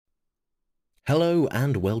Hello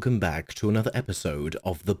and welcome back to another episode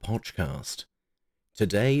of the PochCast.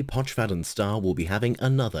 Today, Pochfad and Star will be having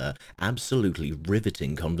another absolutely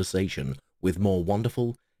riveting conversation with more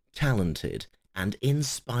wonderful, talented, and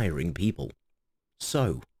inspiring people.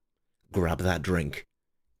 So, grab that drink,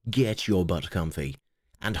 get your butt comfy,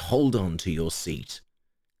 and hold on to your seat.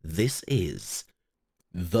 This is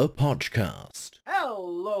the PochCast.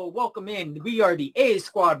 Hello, welcome in. We are the A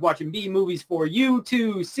Squad watching B movies for you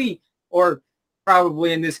to see, or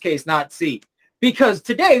probably in this case not see, because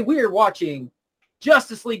today we are watching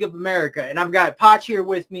Justice League of America, and I've got Poch here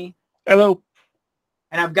with me. Hello.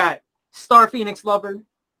 And I've got Star Phoenix Lover.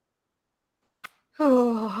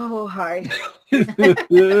 Oh, hi. And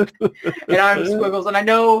I'm Squiggles, and I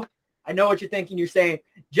know what you're thinking. You're saying,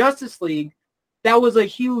 Justice League, that was a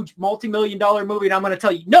huge multi-million-dollar movie, and I'm going to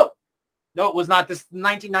tell you, no, it was not. This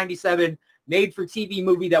 1997 made-for-TV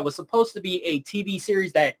movie that was supposed to be a TV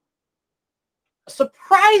series that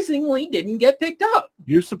surprisingly didn't get picked up.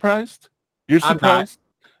 You're surprised? You're surprised?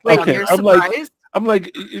 Wait, okay, you're surprised? surprised? I'm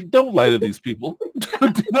like, don't lie to these people.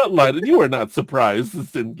 Do not lie to. You are not surprised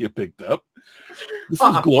this didn't get picked up. This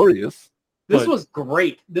is glorious. This was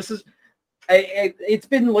great. This is. It's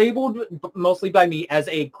been labeled mostly by me as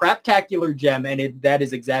a craptacular gem, and that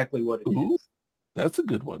is exactly what it is. That's a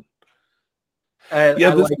good one.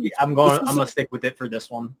 I'm gonna stick with it for this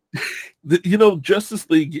one. Justice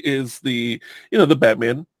League is the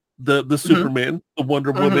Batman, the Superman, the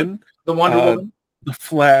Wonder Woman, the Wonder Woman, the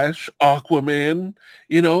Flash, Aquaman.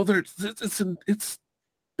 It's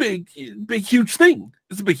big, huge thing.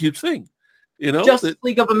 It's a big, huge thing. Justice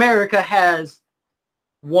League of America has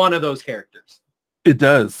one of those characters. It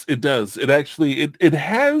does. It actually it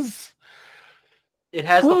has. It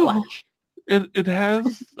has the Flash. It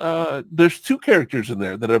has, there's two characters in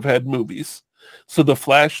there that have had movies. So the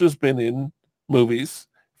Flash has been in movies.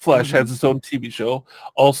 Flash has its own TV show.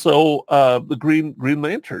 Also, the Green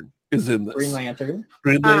Lantern is in this. Green Lantern.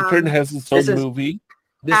 Green Lantern has its own movie.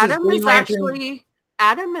 Adam is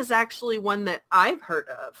actually one that I've heard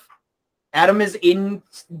of. Adam is in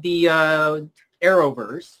the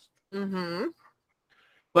Arrowverse. Mm-hmm.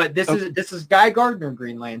 But this is Guy Gardner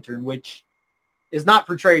Green Lantern, which is not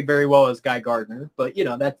portrayed very well as Guy Gardner, but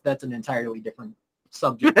that's an entirely different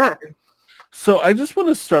subject. So I just want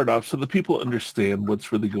to start off so that people understand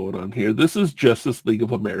what's really going on here. This is Justice League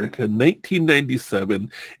of America,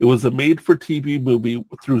 1997. It was a made-for-TV movie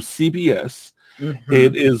through CBS. Mm-hmm.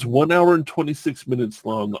 It is 1 hour and 26 minutes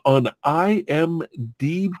long on IMDb.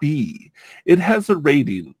 It has a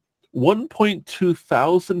rating. 1.2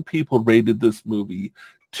 thousand people rated this movie.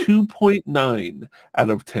 2.9 out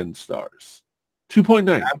of 10 stars.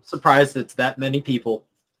 2.9. I'm surprised it's that many people.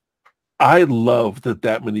 I love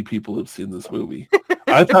that many people have seen this movie.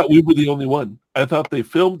 I thought we were the only one. I thought they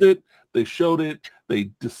filmed it, they showed it,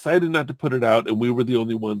 they decided not to put it out, and we were the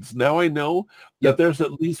only ones. Now I know that there's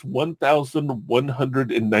at least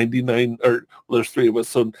 1,199, or there's three of us,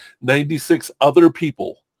 so 96 other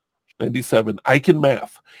people. 97. I can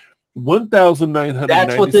math. 1,997.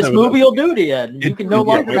 That's what this movie will do to you. You can no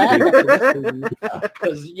longer math.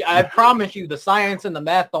 Because I promise you, the science and the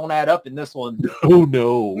math don't add up in this one. Oh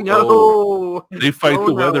no! No, they fight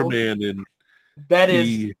the weatherman, and that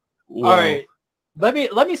is all right. Let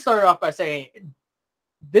me start off by saying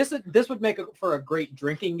this would make for a great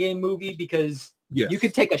drinking game movie because you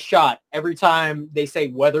could take a shot every time they say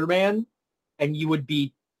weatherman, and you would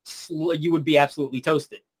be absolutely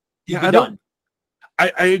toasted.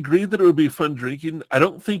 I agree that it would be fun drinking. I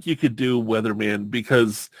don't think you could do weatherman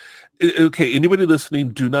because, okay, anybody listening,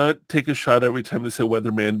 do not take a shot every time they say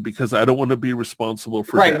weatherman because I don't want to be responsible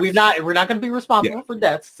for deaths. We're not going to be responsible for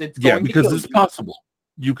deaths. Because it's possible.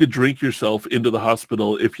 You could drink yourself into the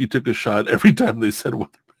hospital if you took a shot every time they said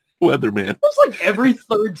weatherman. It was like every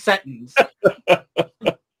third sentence.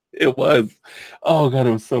 It was. Oh, God,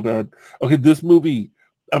 it was so bad. Okay, this movie...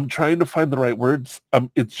 I'm trying to find the right words.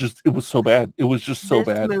 It was so bad. It was just so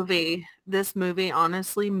bad. This movie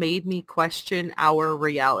honestly made me question our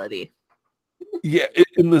reality. Yeah,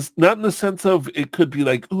 not in the sense of it could be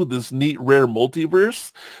like, ooh, this neat, rare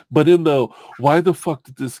multiverse, but in the, why the fuck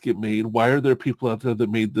did this get made? Why are there people out there that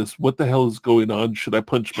made this? What the hell is going on? Should I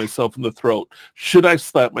punch myself in the throat? Should I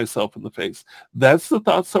slap myself in the face? That's the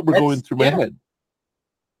thoughts that were going through my head.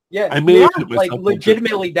 Yeah, I may have hit like myself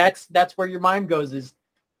legitimately, that's where your mind goes is,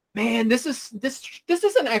 man, this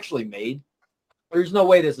isn't actually made. There's no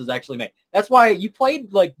way this is actually made. That's why you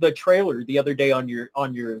played like the trailer the other day on your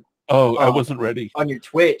I wasn't ready. On your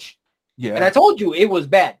Twitch. Yeah. And I told you it was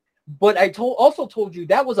bad. But I also told you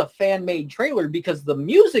that was a fan-made trailer because the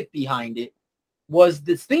music behind it was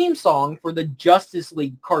the theme song for the Justice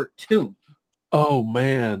League cartoon. Oh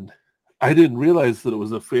man, I didn't realize that it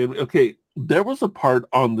was a family. Okay, there was a part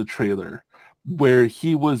on the trailer where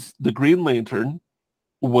the Green Lantern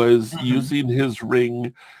was Mhm. using his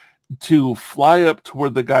ring to fly up to where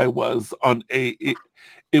the guy was on it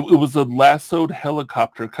was a lassoed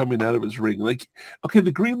helicopter coming out of his ring. Like, okay,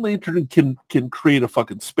 the Green Lantern can create a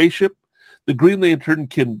fucking spaceship. The Green Lantern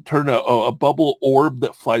can turn a bubble orb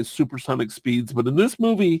that flies supersonic speeds. But in this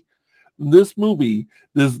go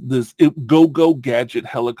gadget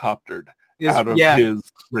helicoptered out of Yeah, his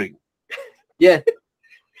ring. yeah.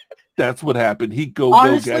 That's what happened. He go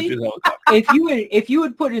Honestly, gadget helicopter. if you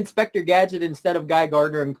would put Inspector Gadget instead of Guy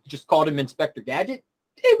Gardner and just called him Inspector Gadget,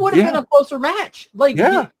 it would have been Yeah, a closer match. Like,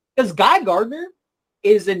 yeah. because Guy Gardner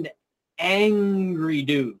is an angry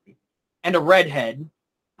dude and a redhead,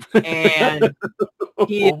 and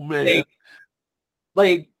he is Oh man,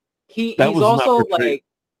 like that he's was not also portrayed. like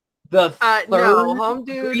the No, third Green Home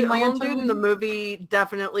Dude in the Lantern. movie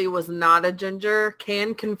definitely was not a ginger.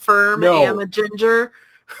 Can confirm am No, a ginger.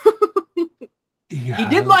 he Yeah,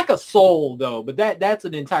 did like a soul though, but that's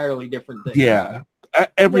an entirely different thing. yeah. Yeah,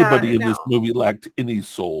 Everybody in this no. movie lacked any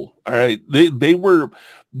soul. All right, they were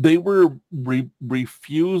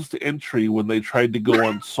refused entry when they tried to go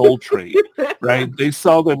on Soul Train. Right, they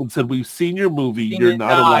saw them and said, "We've seen your movie. You're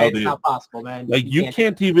not Nah, allowed it's in. not possible, man. Like, you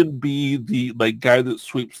can't even be the like guy that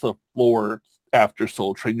sweeps the floor after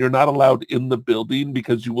Soul Train. You're not allowed in the building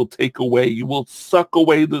because you will suck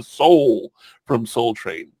away the soul from Soul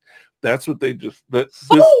Train." That's what they just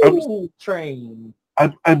Soul Train.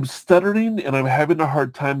 I'm stuttering and I'm having a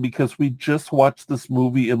hard time because we just watched this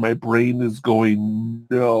movie and my brain is going,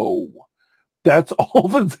 no. That's all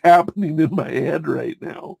that's happening in my head right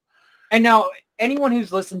now. And now, anyone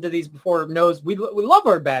who's listened to these before knows we love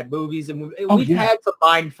our bad movies, and Oh, we've yeah. had some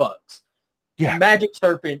mind fucks. Yeah. Magic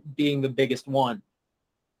Serpent being the biggest one.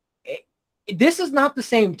 This is not the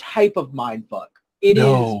same type of mind fuck. It is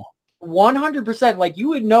No. 100% like you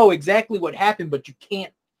would know exactly what happened, but you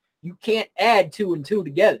can't add two and two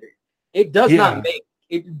together. It does not make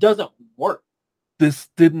it doesn't work. This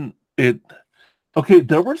didn't it Okay,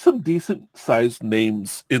 there were some decent sized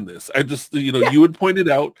names in this. I just you had pointed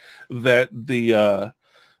out that the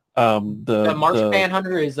Marzipan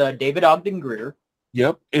Hunter is David Ogden Grier.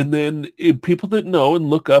 Yep. And then if people that know and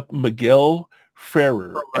look up Miguel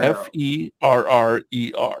Ferrer, Ferrero.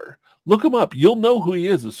 Ferrer. Look him up. You'll know who he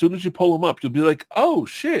is. As soon as you pull him up, you'll be like, oh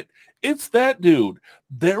shit, it's that dude.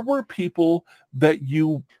 There were people that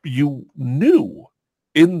you knew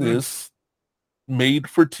in this made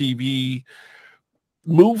for TV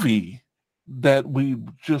movie that we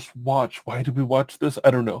just watch. Why did we watch this? I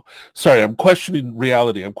don't know. Sorry, I'm questioning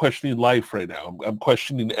reality. I'm questioning life right now. I'm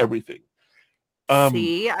questioning everything.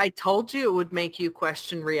 See, I told you it would make you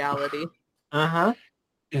question reality. Uh-huh.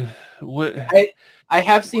 What? I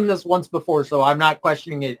have seen this once before, so I'm not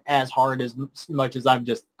questioning it as hard as much as I'm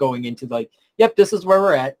just going into like, yep, this is where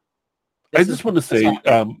we're at. I just want to say,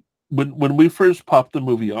 when we first popped the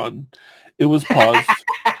movie on, it was paused.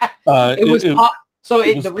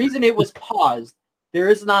 The reason it was paused, there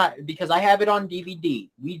is not, because I have it on DVD.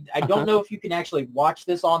 I don't know if you can actually watch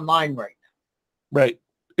this online right now. Right.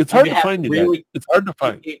 It's hard to find. It's hard to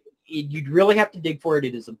find. You'd really have to dig for it.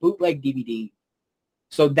 It is a bootleg DVD.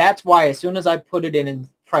 So that's why as soon as I put it in and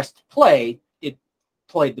pressed play, it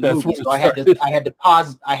played the movie. So I had to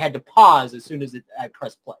pause as soon as I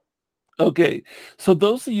pressed play. Okay. So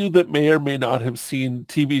those of you that may or may not have seen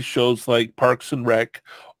TV shows like Parks and Rec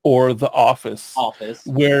or The Office,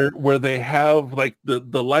 where they have like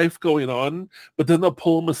the life going on, but then they'll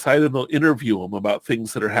pull them aside and they'll interview them about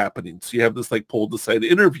things that are happening. So you have this like pulled aside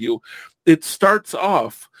interview. It starts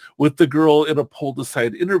off with the girl in a pulled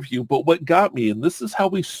aside interview, but what got me, and this is how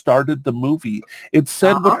we started the movie, it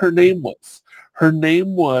said what her name was. Her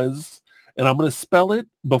name was, and I'm going to spell it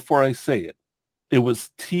before I say it. It was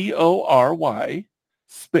Tory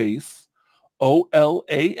space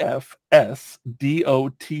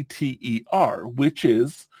Olafsdotter, which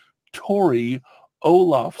is Tori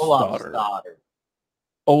Olafsdotter.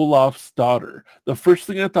 Olafsdotter. The first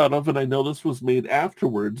thing I thought of, and I know this was made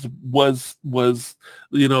afterwards, was what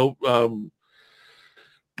the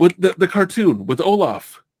cartoon with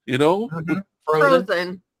Olaf,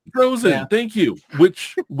 Frozen. Yeah. Thank you.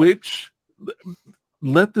 Which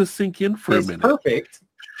let this sink in for a minute. Perfect.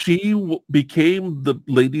 She became the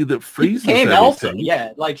lady that freezes became everything. Elsa.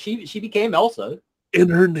 Yeah, like she became Elsa. And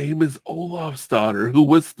her name is Olafsdotter, who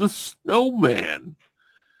was the snowman.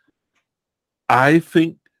 I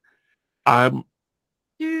think wait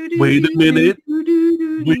a minute.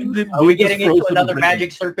 Are we getting into another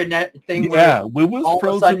magic serpent net thing? Yeah, when was all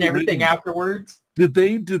Frozen of a sudden everything written? afterwards? Did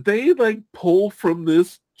they like pull from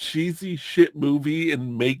this cheesy shit movie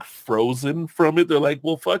and make Frozen from it? They're like,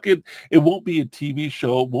 well, fuck it. It won't be a TV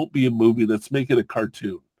show. It won't be a movie. Let's make it a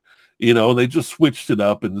cartoon. You know, they just switched it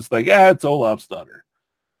up and it's like, it's Olaf's daughter.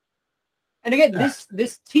 And again,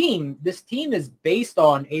 this team is based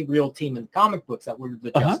on a real team in comic books that were the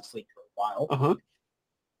Justice League for a while.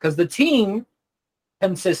 Because the team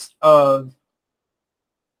consists of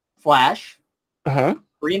Flash,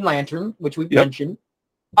 Green Lantern, which we've mentioned,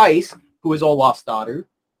 Ice, who is Olaf's daughter,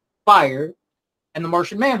 Fire, and the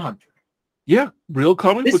Martian Manhunter. Yeah, real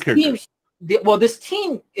comic book characters. This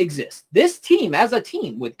team exists. This team, as a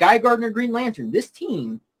team, with Guy Gardner, Green Lantern, this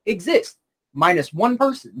team exists, minus one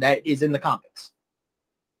person that is in the comics.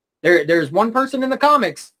 There's one person in the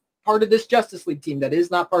comics, part of this Justice League team, that is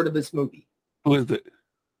not part of this movie. Who is it?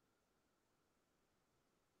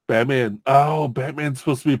 Batman. Oh, Batman's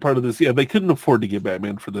supposed to be part of this. Yeah, they couldn't afford to get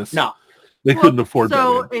Batman for this. No. They couldn't afford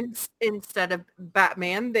so Batman. So instead of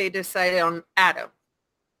Batman, they decided on Adam.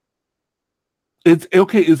 It's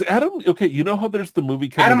okay. Is Adam okay? You know how there's the movie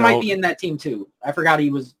coming Adam might out? be in that team too. I forgot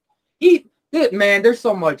man, there's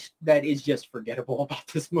so much that is just forgettable about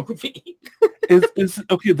this movie. is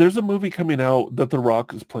okay, there's a movie coming out that The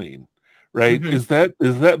Rock is playing, right? Is that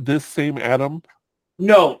this same Adam?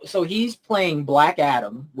 No, so he's playing Black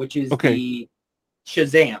Adam, which is the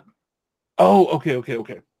Shazam. Oh, okay.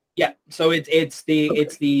 Yeah, so it's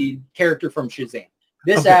the character from Shazam.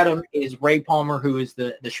 This Adam is Ray Palmer, who is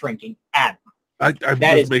the shrinking Adam. I'm that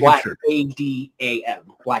just is making Black sure.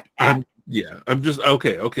 Adam, Black Adam. I'm just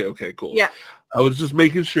okay, cool. Yeah, I was just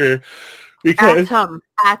making sure because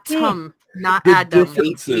Atom, not the Adam.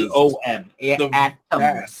 Differences, the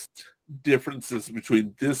vast differences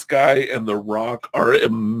between this guy and The Rock are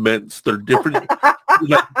immense. They're different,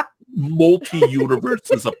 like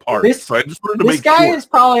multi-universes apart. So I just wanted to make sure. This guy is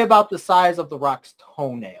probably about the size of The Rock's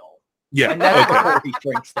toenail. Yeah, and that's before he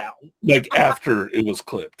shrinks down. Like after it was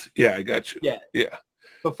clipped. Yeah, I got you. Yeah.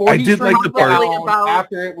 Before he did like the part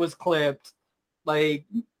after it was clipped, like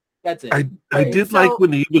that's it. I did like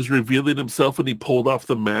when he was revealing himself and he pulled off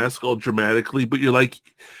the mask all dramatically, but you're like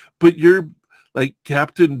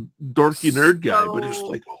Captain Dorky Nerd Guy, but it's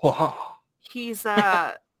like, wow. He's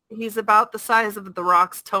about the size of The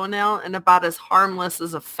Rock's toenail and about as harmless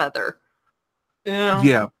as a feather.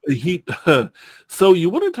 Yeah, so you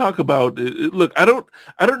want to talk about look, I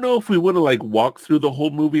don't know if we want to like walk through the whole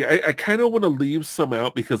movie. I kind of want to leave some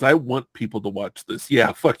out because I want people to watch this.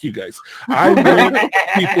 Yeah, fuck you guys. I want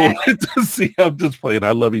people to see. I'm just playing.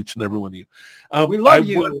 I love each and every one of you. We love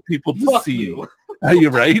you. I want people to see you. Are you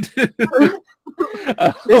right?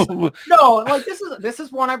 This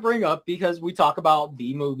is one I bring up because we talk about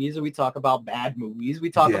B movies and we talk about bad movies. We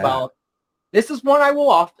talk about. This is one I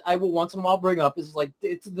will once in a while bring up. Is like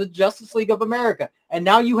it's the Justice League of America, and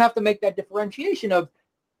now you have to make that differentiation of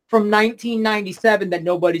from 1997 that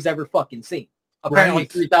nobody's ever fucking seen. Apparently,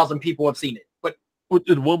 3,000 people have seen it, but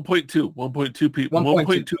in 1.2 people,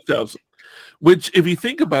 1.2 thousand, which if you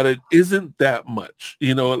think about it, isn't that much.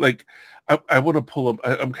 You know, like I want to pull up.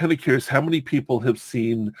 I'm kind of curious how many people have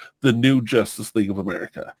seen the new Justice League of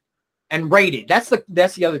America and rated. That's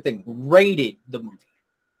the other thing. Rated the movie.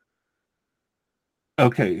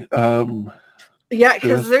 Okay. Yeah,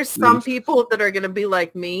 because there's some people that are going to be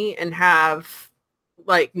like me and have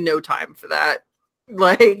like no time for that.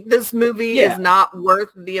 Like this movie is not worth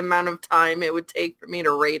the amount of time it would take for me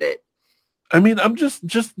to rate it. I mean, I'm just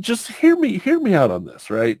hear me out on this,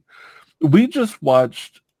 right? We just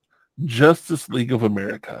watched Justice League of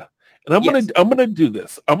America. And I'm gonna do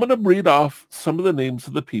this. I'm gonna read off some of the names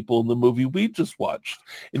of the people in the movie we just watched.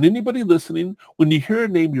 And anybody listening, when you hear a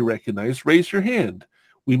name you recognize, raise your hand.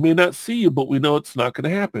 We may not see you, but we know it's not going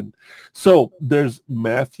to happen. So there's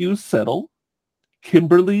Matthew Settle,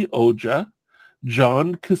 Kimberly Oja,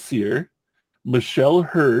 John Kassir, Michelle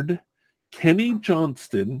Hurd, Kenny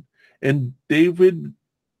Johnston, and David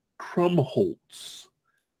Krumholtz,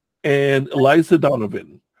 and Eliza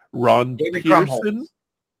Donovan, Ron Pearson.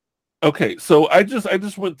 Okay, so I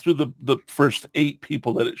just went through the first 8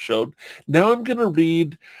 people that it showed. Now I'm going to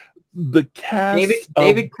read the cast.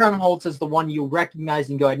 David Krumholtz is the one you recognize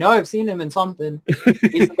and go, I know I've seen him in something.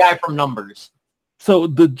 He's the guy from Numbers. So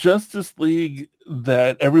the Justice League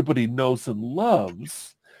that everybody knows and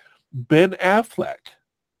loves: Ben Affleck,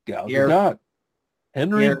 Gal Gadot,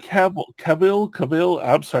 Henry Cavill.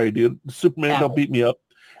 I'm sorry, dude. Superman, don't beat me up.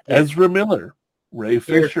 Ezra Miller, Ray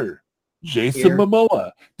Fisher, Jason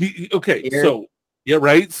Momoa. So yeah,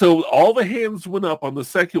 right. So all the hands went up on the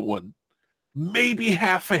second one. maybe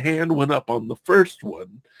half a hand went up on the first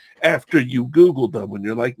one after you Googled them and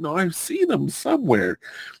you're like, no, I've seen them somewhere.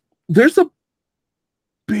 There's a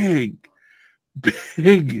big,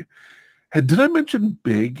 big, did I mention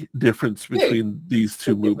big difference between these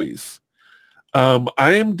two movies?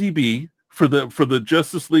 IMDb for the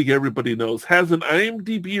Justice League, everybody knows, has an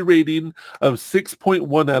IMDb rating of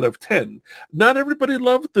 6.1 out of 10. Not everybody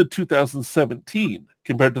loved the 2017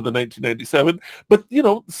 compared to the 1997, but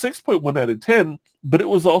 6.1 out of 10. But it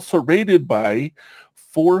was also rated by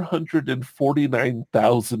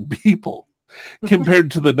 449,000 people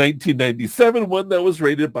compared to the 1997 one that was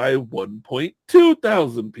rated by 1.2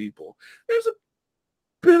 thousand people. There's a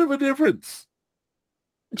bit of a difference.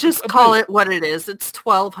 Just call it what it is. It's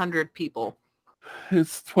 1,200 people.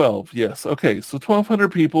 It's 12, yes. Okay, so 1,200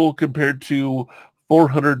 people compared to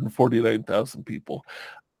 449,000 people.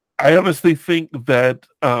 I honestly think that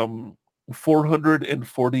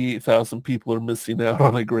 448,000 people are missing out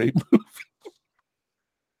on a great movie.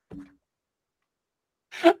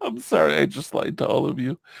 I'm sorry, I just lied to all of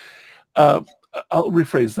you. I'll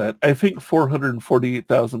rephrase that. I think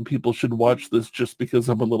 448,000 people should watch this just because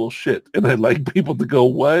I'm a little shit. And I like people to go,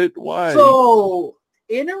 what? Why? So,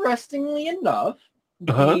 interestingly enough,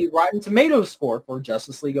 the Rotten Tomatoes score for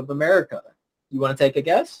Justice League of America. You want to take a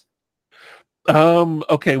guess?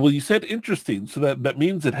 Okay, well, you said interesting. So that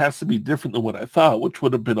means it has to be different than what I thought, which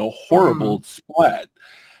would have been a horrible splat.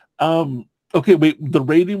 Okay, wait, the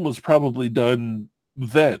rating was probably done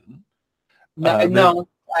then. No.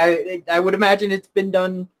 I would imagine it's been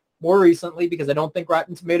done more recently because I don't think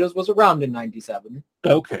Rotten Tomatoes was around in 97.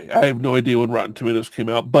 Okay, I have no idea when Rotten Tomatoes came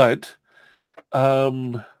out, but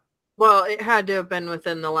well, it had to have been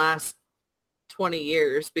within the last 20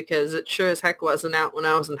 years because it sure as heck wasn't out when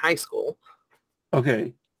I was in high school.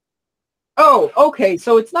 Okay. Oh, okay.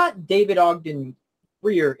 So it's not David Ogden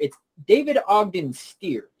Greer. It's David Ogden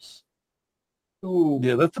Steers.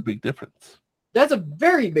 Yeah, that's a big difference. That's a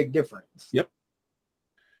very big difference. Yep.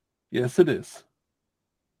 Yes, it is.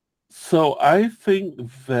 So I think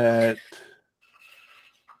that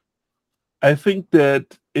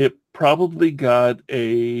it probably got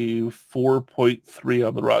a 4.3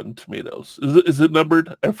 on the Rotten Tomatoes. Is it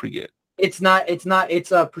numbered? I forget. It's not.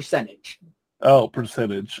 It's a percentage. Oh,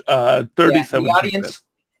 percentage. 37%. Yeah,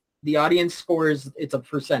 the audience scores. It's a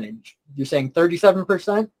percentage. You're saying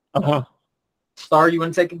 37%? Star, you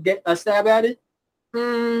want to take a stab at it?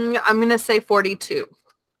 I'm going to say 42.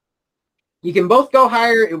 You can both go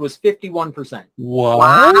higher. It was 51%. What?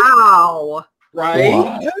 Wow. Right?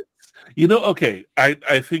 What? Okay,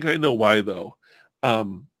 I think I know why, though.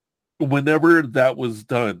 Whenever that was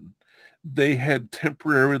done, they had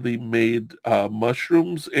temporarily made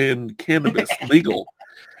mushrooms and cannabis legal,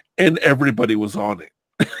 and everybody was on it.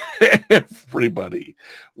 Everybody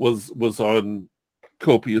was on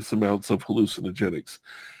copious amounts of hallucinogenics.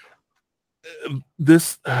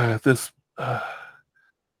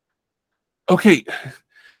 Okay,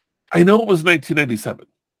 I know it was 1997,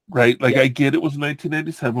 right? Like, I get it was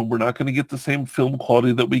 1997. We're not going to get the same film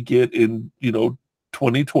quality that we get in,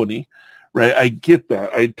 2020, right? I get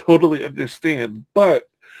that. I totally understand. But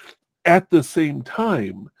at the same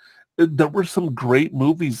time, there were some great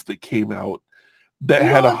movies that came out that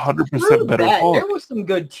had 100% better quality. There were some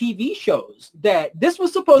good TV shows that this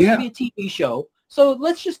was supposed to be a TV show. So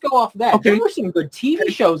let's just go off that. Okay. There were some good TV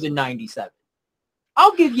shows in 97.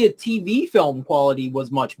 I'll give you TV film quality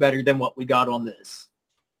was much better than what we got on this.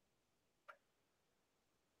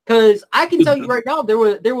 Because I can tell you right now, there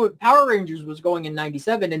were Power Rangers was going in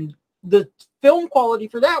 97, and the film quality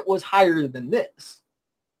for that was higher than this.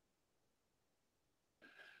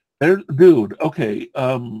 Dude, okay.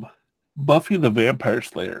 Buffy the Vampire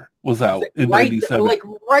Slayer was out in 97. Like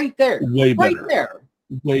right there. Way better. Right there.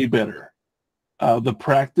 Way better. The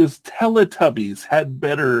Practice Teletubbies had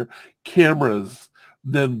better cameras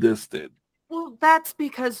than this did. Well, that's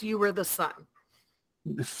because you were the son.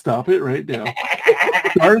 Stop it right now.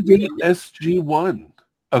 Stargate SG-1.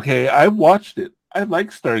 Okay, I watched it. I like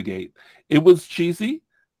Stargate. It was cheesy,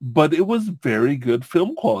 but it was very good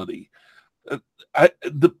film quality.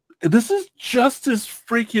 This is Justice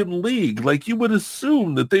freaking League. Like, you would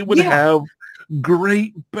assume that they would have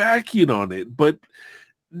great backing on it, but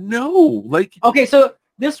no. Like, okay, so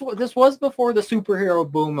this was before the superhero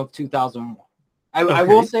boom of 2001. I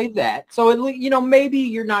will say that. So maybe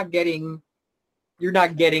you're not getting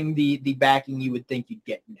the backing you would think you'd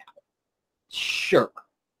get now. Sure.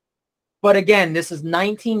 But again, this is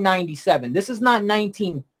 1997. This is not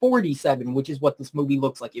 1947, which is what this movie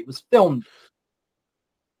looks like. It was filmed.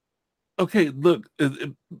 Okay, look,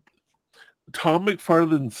 Tom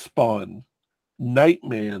McFarlane's Spawn,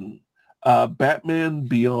 Nightman, Batman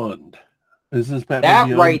Beyond. Is this Batman That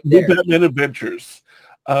Beyond? right there. New Batman Adventures.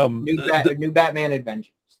 New Batman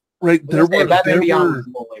Adventures. Right, Batman Beyond was a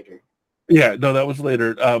little later. Yeah, no, that was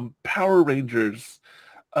later. Power Rangers.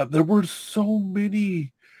 There were so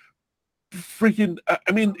many freaking.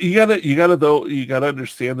 I mean, you gotta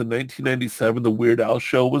understand. The 1997, the Weird Al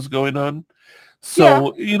show was going on.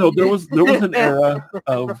 So there was an era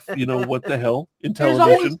of what the hell in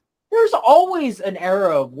television. There's always an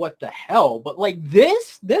era of what the hell, but like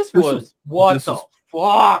this was what the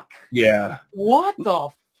fuck? Yeah. What the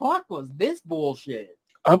fuck was this bullshit?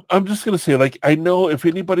 I'm just gonna say, like, I know if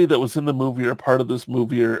anybody that was in the movie or part of this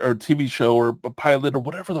movie or TV show or a pilot or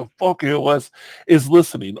whatever the fuck it was is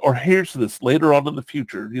listening or hears this later on in the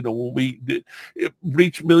future, when we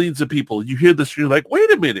reach millions of people, you hear this, and you're like,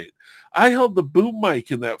 wait a minute. I held the boom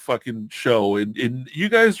mic in that fucking show, and you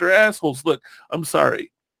guys are assholes. Look, I'm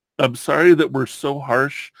sorry. I'm sorry that we're so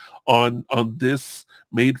harsh on this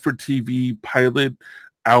made-for-TV pilot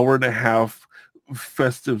hour and a half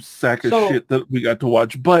festive sack of shit that we got to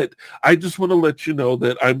watch. But I just want to let you know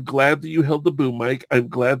that I'm glad that you held the boom mic. I'm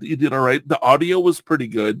glad that you did all right. The audio was pretty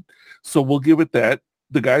good, so we'll give it that.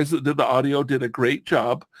 The guys that did the audio did a great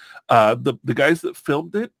job. The guys that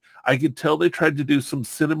filmed it, I could tell they tried to do some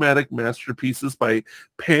cinematic masterpieces by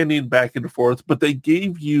panning back and forth, but they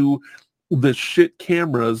gave you the shit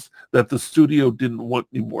cameras that the studio didn't want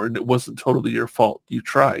anymore, and it wasn't totally your fault. You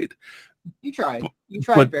tried. You tried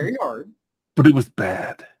very hard. But it was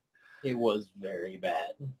bad. It was very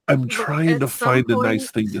bad. I'm trying to find a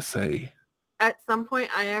nice thing to say. At some point,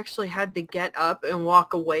 I actually had to get up and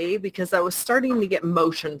walk away because I was starting to get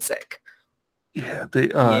motion sick. Yeah,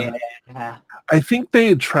 I think they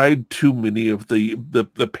had tried too many of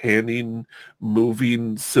the panning,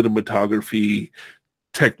 moving, cinematography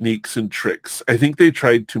techniques and tricks. I think they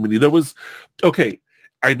tried too many.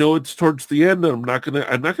 I know it's towards the end, and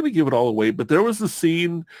I'm not gonna give it all away, but there was a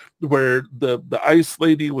scene where the ice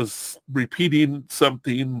lady was repeating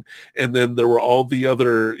something, and then there were all the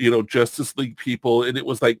other Justice League people, and it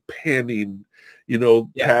was like panning,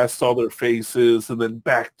 past all their faces, and then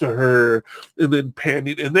back to her, and then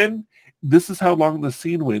panning, and then this is how long the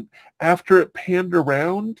scene went. After it panned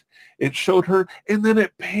around, it showed her, and then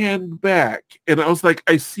it panned back, and I was like,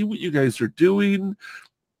 I see what you guys are doing.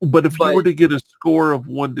 But if you were to get a score of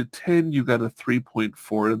 1 to 10, you got a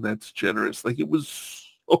 3.4, and that's generous. Like, it was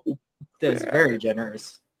so That's very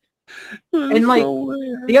generous. And like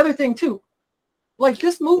the other thing too, like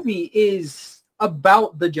this movie is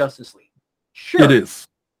about the Justice League. Sure. It is.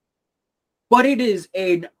 But it is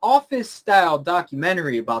an office-style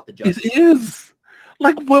documentary about the Justice League. It is.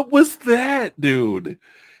 Like, what was that, dude?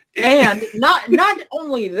 And not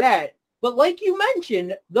only that, but like you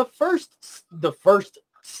mentioned, the first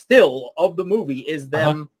still of the movie is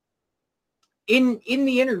them in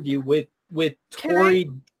the interview with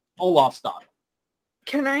Tori Olafsson.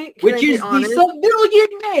 Which is the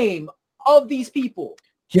civilian name of these people.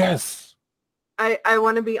 Yes. I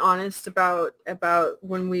want to be honest about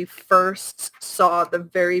when we first saw the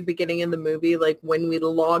very beginning of the movie, like when we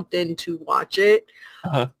logged in to watch it,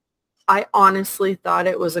 I honestly thought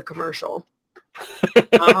it was a commercial.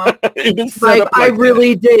 I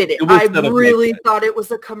really did. I really thought it was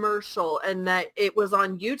a commercial and that it was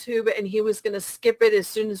on YouTube and he was going to skip it as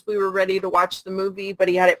soon as we were ready to watch the movie, but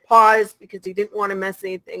he had it paused because he didn't want to mess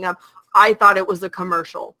anything up. I thought it was a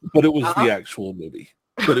commercial. But it was the actual movie.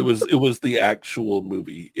 But it was the actual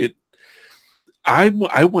movie. I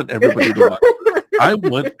want everybody to watch it. I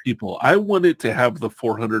want it to have the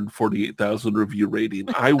 448,000 review rating.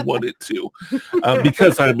 I want it to,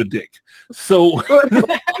 because I'm a dick. So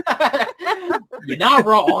you're not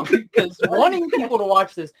wrong, because wanting people to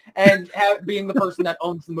watch this and being the person that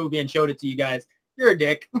owns the movie and showed it to you guys, you're a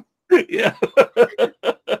dick. Yeah.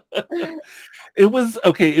 It was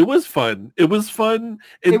okay. It was fun. It was fun.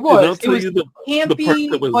 It was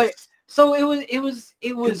campy, but so it was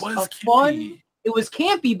fun. It was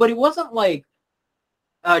campy, but it wasn't like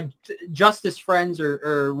Justice Friends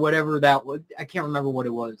or whatever that was. I can't remember what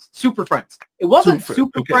it was. Super Friends. It wasn't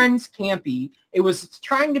Super Friends campy. It was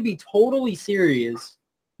trying to be totally serious.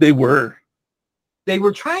 They were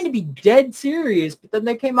trying to be dead serious, but then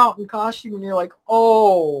they came out in costume, and you're like,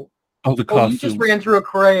 the costumes. You just ran through a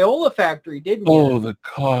Crayola factory, didn't you? Oh, the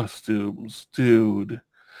costumes, dude.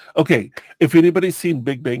 Okay, if anybody's seen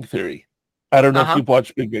Big Bang Theory, I don't know if you've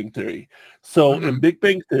watched Big Bang Theory. So in Big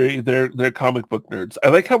Bang Theory, they're comic book nerds. I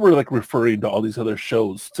like how we're like referring to all these other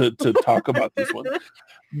shows to talk about this one.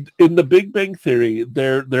 in the Big Bang Theory,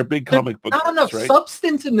 they're big comic book not nerds, enough right?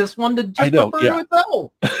 substance in this one to just refer to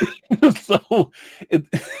itself. So in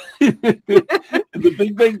the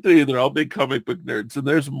Big Bang Theory, they're all big comic book nerds, and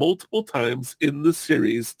there's multiple times in the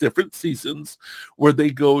series, different seasons, where they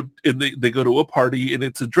go and they go to a party and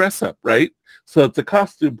it's a dress up, right? So it's a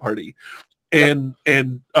costume party, and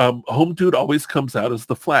Home Dude always comes out as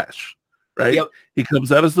the Flash, right? Yep. He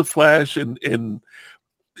comes out as the Flash, and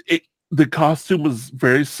the costume was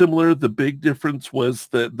very similar. The big difference was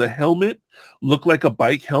that the helmet looked like a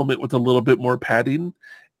bike helmet with a little bit more padding.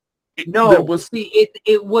 It's a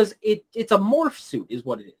morph suit is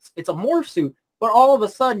what it is. It's a morph suit, but all of a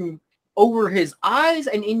sudden over his eyes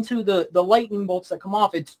and into the lightning bolts that come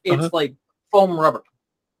off, it's like foam rubber.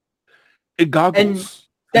 It goggles. And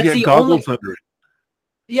that's the goggles under it.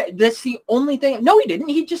 Yeah, that's the only thing. No, he didn't.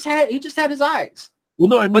 He just had his eyes. Well,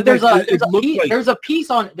 no, I mean, but there's a piece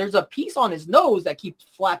on his nose that keeps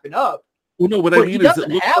flapping up. Well, no, what I mean is it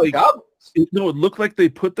looked like goggles. It looked like they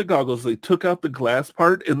put the goggles, they took out the glass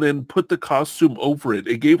part, and then put the costume over it.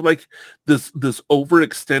 It gave like this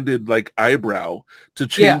overextended like eyebrow to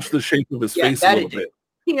change the shape of his face a little bit.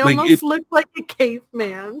 He almost looked like a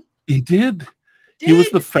caveman. He did. He was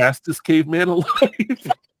the fastest caveman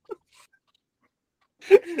alive.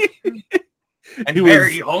 And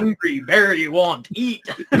very hungry, very want to eat.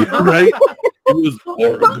 Right? He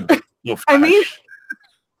was I mean,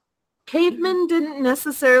 cavemen didn't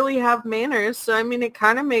necessarily have manners, so I mean, it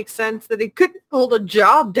kind of makes sense that he couldn't hold a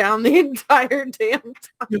job down the entire damn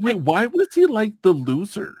time. Wait, why was he like the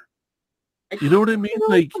loser? You know what I mean?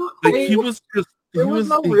 Like he was just. There was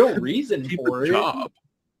no real reason for it.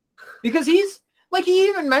 Because he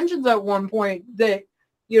even mentions at one point that,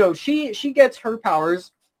 she gets her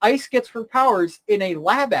powers. Ice gets her powers in a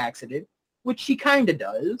lab accident, which she kind of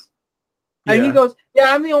does. And he goes,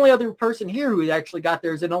 yeah, I'm the only other person here who actually got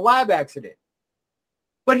theirs in a lab accident.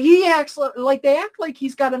 But he acts like they act like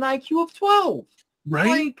he's got an IQ of 12.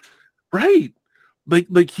 Right. Right.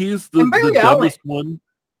 Like he is the dumbest one.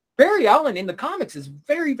 Barry Allen in the comics is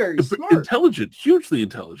very, very smart. Intelligent, hugely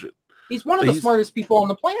intelligent. He's one of the smartest people on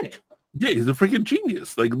the planet. Yeah, he's a freaking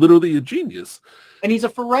genius, like literally a genius. And he's a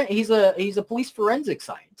police forensic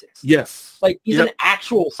scientist. Yes. Like he's an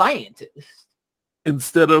actual scientist.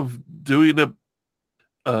 Instead of doing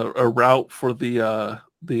a route for the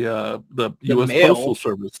U.S. Postal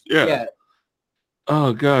Service. Yeah.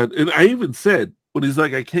 Oh God. And I even said when he's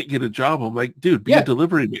like, I can't get a job, I'm like, dude, be a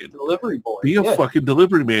delivery man. Delivery boy. Be a fucking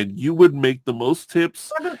delivery man. You would make the most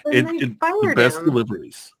tips and the best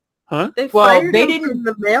deliveries. Huh? They fired him from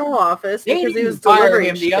the mail office because he was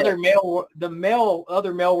delivering him. Other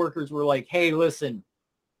mail workers were like, hey, listen,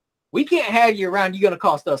 we can't have you around. You're going to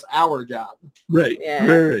cost us our job. Right. Yeah.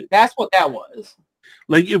 Right. That's what that was.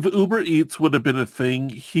 Like if Uber Eats would have been a thing,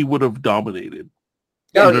 he would have dominated.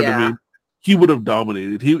 Oh, you know what I mean? He would have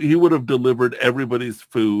dominated. He would have delivered everybody's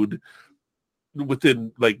food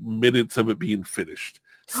within like minutes of it being finished.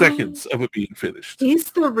 Seconds of it being finished. He's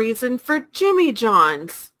the reason for Jimmy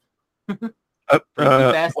John's.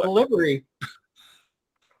 Fast delivery.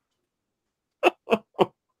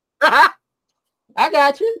 I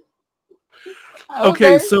got you.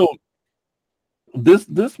 Okay, so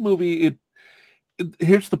this movie,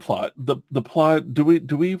 here's the plot. The plot. Do we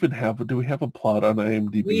have a plot on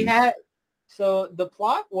IMDb? We had. So the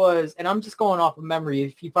plot was, and I'm just going off of memory.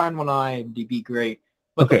 If you find one on IMDb, great.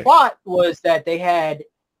 But the plot was that they had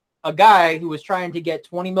a guy who was trying to get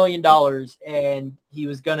 $20 million, and he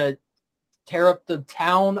was gonna tear up the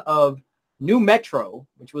town of New Metro,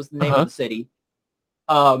 which was the name of the city,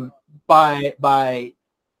 by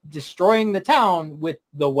destroying the town with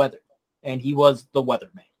the weather, and he was the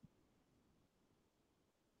weatherman.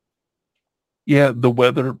 Yeah, the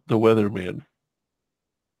weatherman.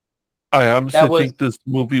 I honestly think this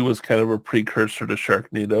movie was kind of a precursor to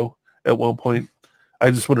Sharknado at one point.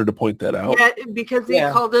 I just wanted to point that out. Yeah, because he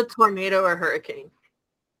called a tornado a hurricane.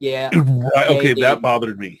 Yeah. Right, okay, that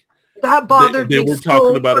bothered me. That bothered me. They were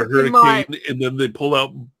talking about a hurricane, and then they pull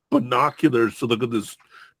out binoculars to look at this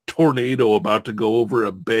tornado about to go over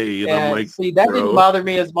a bay, and I'm like, see, that didn't bother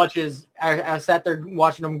me as much as I sat there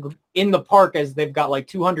watching them in the park as they've got like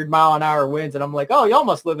 200-mile-an-hour winds, and I'm like, oh, y'all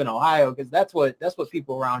must live in Ohio because that's what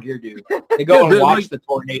people around here do. They go and watch the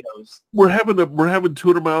tornadoes. We're having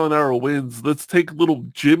 200-mile-an-hour winds. Let's take little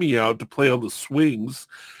Jimmy out to play on the swings.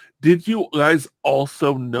 Did you guys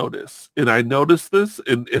also notice? And I noticed this,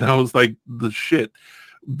 and I was like, the shit.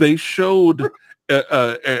 They showed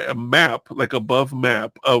a map, like above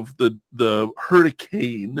map of the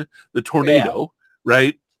hurricane, the tornado,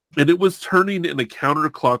 right? And it was turning in a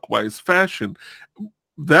counterclockwise fashion.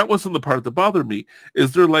 that wasn't the part that bothered me.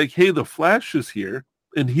 Is they're like, hey, the Flash is here,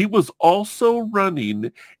 and he was also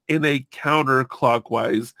running in a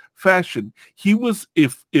counterclockwise fashion. He was,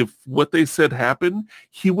 if what they said happened,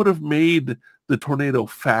 he would have made the tornado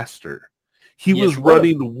faster. He was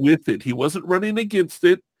running with it. He wasn't running against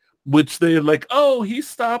it, which they're like, oh, he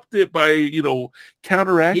stopped it by,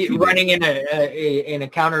 counteracting. Running in a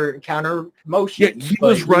counter motion. Yeah, he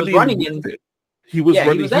was running with it. He was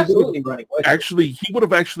running. He was absolutely running. Actually, he would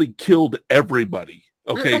have actually killed everybody.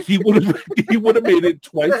 Okay, he would have made it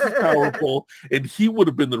twice as powerful, and he would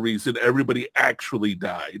have been the reason everybody actually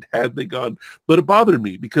died had they gone. But it bothered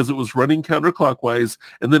me because it was running counterclockwise,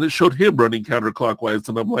 and then it showed him running counterclockwise,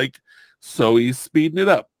 and I'm like, so he's speeding it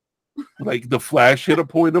up. Like the Flash hit a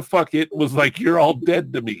point of fuck it, was like, you're all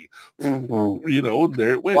dead to me. And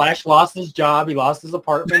there it went. Flash lost his job, he lost his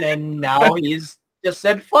apartment, and now he's just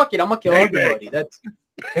said, fuck it, I'm gonna kill everybody. That's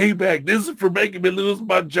payback. This is for making me lose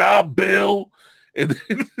my job, Bill. And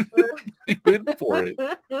he went for it.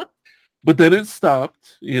 But then it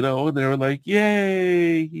stopped, and they were like,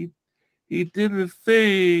 yay, he did a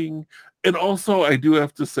thing. And also, I do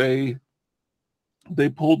have to say, they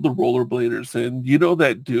pulled the rollerbladers in.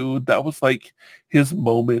 That dude, that was like his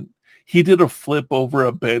moment. He did a flip over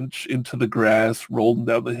a bench into the grass, rolling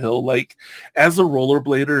down the hill. Like, as a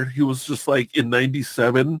rollerblader, he was just like, in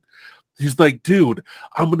 97, he's like, dude,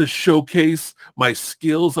 I'm going to showcase my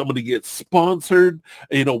skills. I'm going to get sponsored.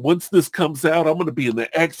 Once this comes out, I'm going to be in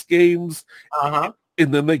the X Games. Uh-huh.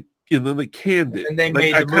 And then they canned it. And they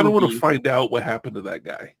made I kind of want to find out what happened to that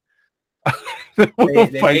guy.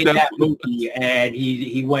 they made that movie, and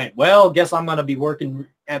he went, well, guess I'm going to be working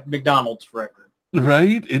at McDonald's forever.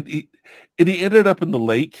 Right? And he ended up in the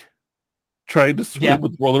lake trying to swim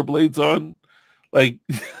with rollerblades on. Like,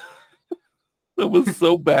 that was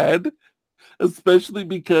so bad. Especially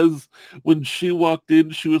because when she walked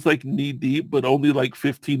in, she was like knee deep, but only like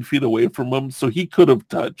 15 feet away from him. So he could have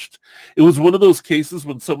touched. It was one of those cases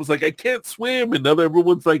when someone's like, I can't swim. And now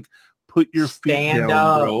everyone's like, put your feet down,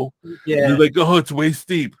 bro. Yeah. You're like, oh, it's waist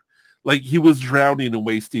deep. Like he was drowning in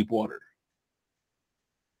waist deep water.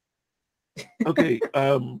 Okay.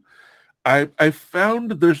 I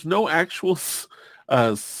found there's no actual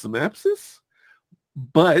synopsis,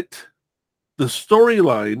 but the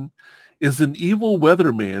storyline is an evil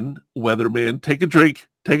weatherman, take a drink,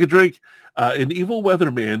 an evil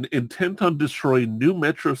weatherman intent on destroying New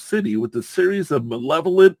Metro City with a series of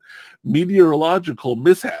malevolent meteorological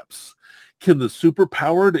mishaps. Can the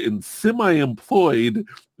superpowered and semi-employed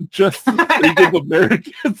Justice League of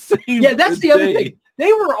America save Yeah, that's the other thing.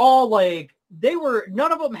 They were all like,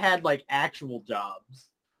 none of them had like actual jobs.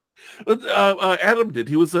 Adam did.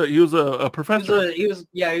 He was a professor. He was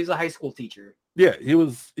a high school teacher. Yeah, he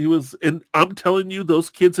was, and I'm telling you, those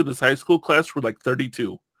kids in his high school class were like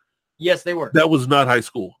 32. Yes, they were. That was not high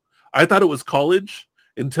school. I thought it was college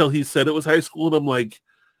until he said it was high school, and I'm like,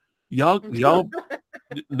 y'all,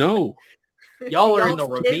 no. Y'all are in the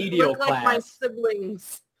remedial class. Like my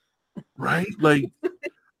siblings. Right? Like,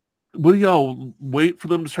 what do y'all wait for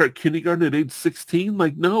them to start kindergarten at age 16?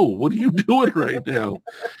 Like, no, what are you doing right now?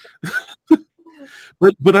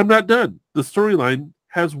 But I'm not done. The storyline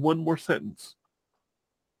has one more sentence.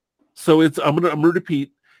 So I'm gonna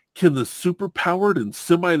repeat. Can the superpowered and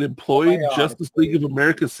semi-employed Justice League of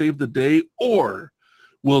America save the day, or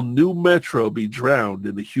will New Metro be drowned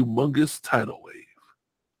in a humongous tidal wave?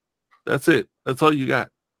 That's it. That's all you got.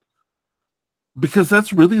 Because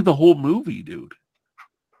that's really the whole movie, dude.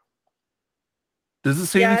 Does it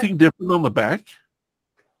say anything different on the back?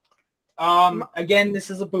 Again, this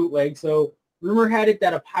is a bootleg, so rumor had it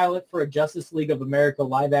that a pilot for a Justice League of America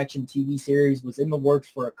live-action TV series was in the works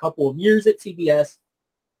for a couple of years at CBS.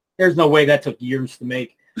 There's no way that took years to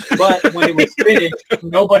make. But when it was finished,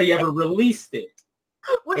 nobody ever released it.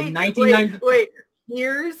 Wait,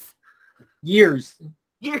 years? Years.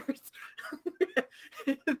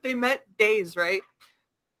 They meant days, right?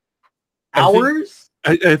 Hours?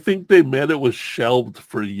 I think they meant it was shelved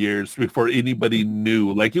for years before anybody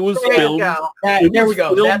knew. Like, it was filmed. There we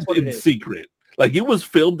go. That's what it is. Secret. Like, it was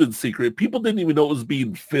filmed in secret. People didn't even know it was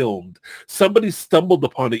being filmed. Somebody stumbled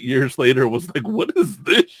upon it years later and was like, what is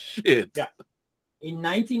this shit? Yeah. In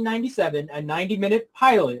 1997, a 90-minute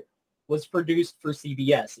pilot was produced for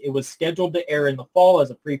CBS. It was scheduled to air in the fall as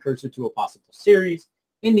a precursor to a possible series.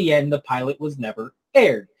 In the end, the pilot was never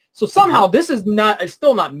aired. So somehow this is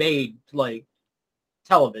still not made like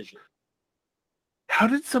television. How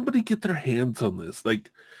did somebody get their hands on this? Like,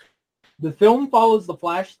 the film follows the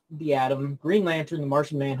Flash, the Atom, Green Lantern, the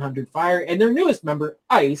Martian Manhunter, Fire, and their newest member,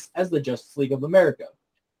 Ice, as the Justice League of America.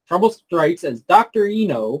 Trouble strikes as Dr.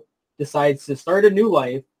 Eno decides to start a new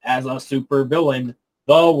life as a super villain,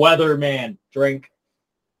 the Weatherman. Drink.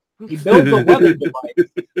 He builds a weather device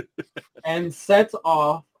and sets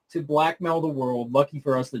off to blackmail the world. Lucky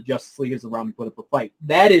for us, the Justice League is around to put up a fight.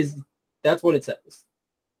 That's what it says.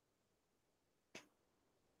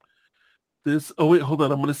 This. Oh wait, hold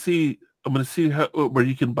on. I'm gonna see how where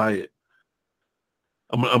you can buy it.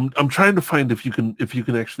 I'm trying to find if you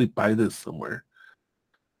can actually buy this somewhere.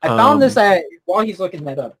 I found this while he's looking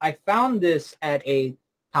that up. I found this at a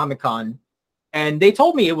Comic-Con, and they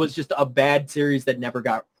told me it was just a bad series that never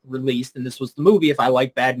got released, and this was the movie. If I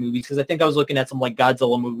like bad movies, because I think I was looking at some like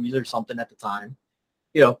Godzilla movies or something at the time.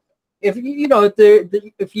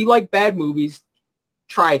 If you like bad movies,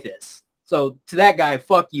 try this. So to that guy,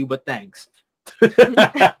 fuck you, but thanks.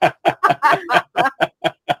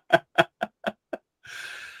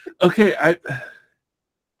 Okay,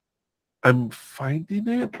 I'm finding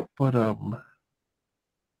it, but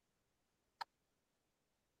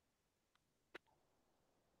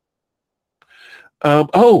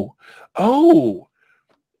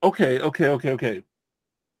okay.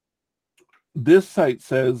 This site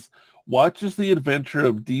says, watches the adventure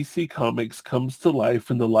of DC Comics comes to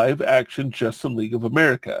life in the live-action Justice League of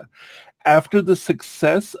America. After the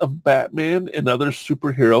success of Batman and other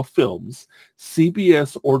superhero films,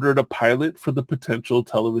 CBS ordered a pilot for the potential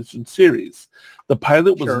television series. The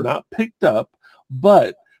pilot was not picked up,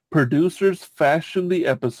 but producers fashioned the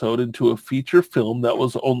episode into a feature film that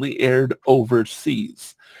was only aired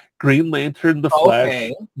overseas. Green Lantern, The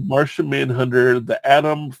Flash, Martian Manhunter, the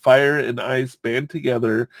Atom, Fire, and Ice band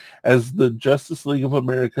together as the Justice League of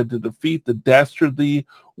America to defeat the dastardly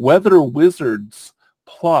Weather Wizards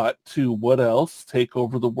plot to what else? Take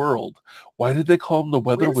over the world. Why did they call him the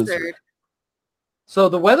Weather Wizard? So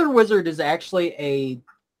the Weather Wizard is actually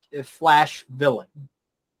a Flash villain.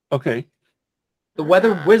 Okay. The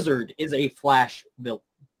Weather Wizard is a Flash villain.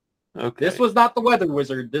 Okay. This was not the Weather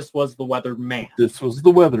Wizard. This was the Weatherman. This was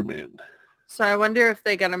the Weatherman. So I wonder if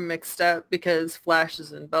they got them mixed up because Flash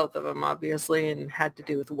is in both of them, obviously, and had to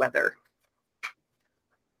do with weather.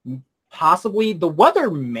 Possibly. The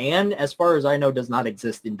Weatherman, as far as I know, does not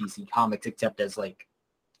exist in DC Comics except as like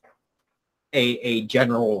a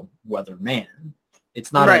general Weatherman.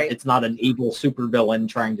 It's not it's not an evil supervillain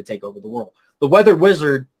trying to take over the world. The Weather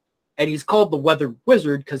Wizard, and he's called the Weather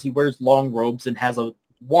Wizard because he wears long robes and has a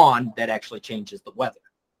wand that actually changes the weather.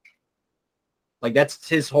 Like that's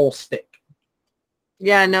his whole stick.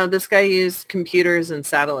 Yeah, no, this guy used computers and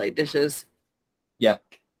satellite dishes. Yeah.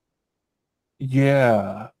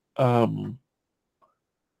 Yeah.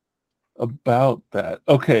 About that.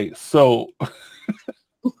 Okay, so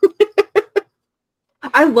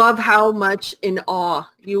I love how much in awe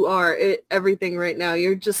you are at everything right now.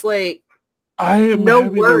 You're just like, I am no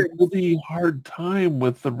having words. a really hard time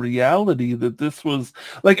with the reality that this was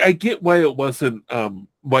like. I get why it wasn't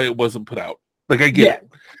put out. Like I get it.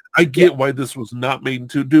 I get why this was not made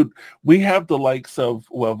into. Dude, we have the likes of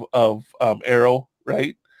Arrow,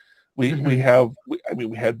 right? We had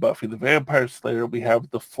Buffy the Vampire Slayer. We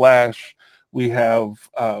have The Flash. We have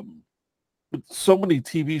so many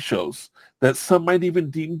TV shows that some might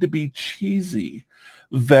even deem to be cheesy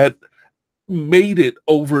that made it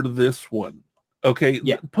over to this one. Okay,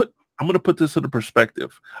 I'm going to put this into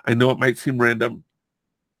perspective. I know it might seem random.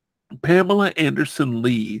 Pamela Anderson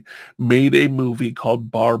Lee made a movie called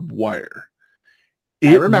Barbed Wire.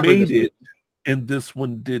 It made it, and this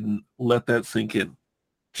one didn't. Let that sink in.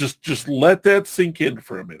 Just let that sink in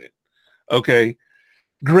for a minute. Okay.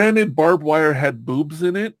 Granted, Barbed Wire had boobs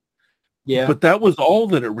in it. Yeah. But that was all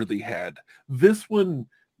that it really had. This one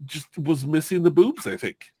just was missing the boobs, I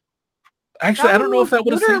think. Actually, I don't know if that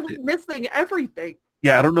would have saved it. Missing everything.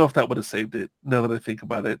 Yeah, I don't know if that would have saved it. Now that I think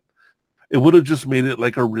about it, it would have just made it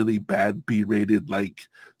like a really bad B-rated, like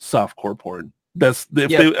softcore porn. That's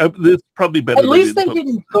this probably better. At least they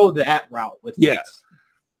didn't go that route with this.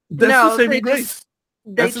 That's the saving grace.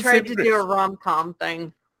 They tried to do a rom-com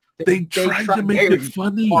thing. They tried to make it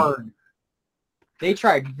funny. Hard. They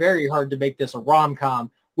tried very hard to make this a rom-com,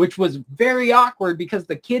 which was very awkward because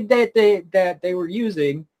the kid that they were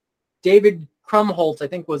using, David Krumholtz, I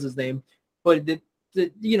think was his name, but the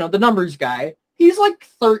numbers guy, he's like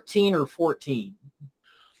 13 or 14.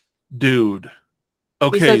 Dude.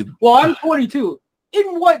 Okay. He says, well, I'm 22.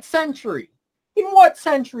 In what century? In what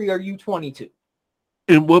century are you 22?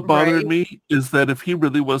 And what bothered me is that if he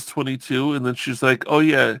really was 22 and then she's like, oh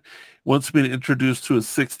yeah, wants me to introduce to a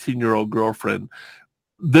 16-year-old girlfriend,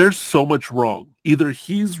 there's so much wrong. Either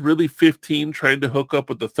he's really 15 trying to hook up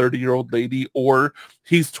with the 30-year-old lady, or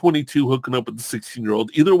he's 22 hooking up with the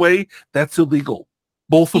 16-year-old. Either way, that's illegal.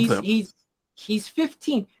 Both of them. he's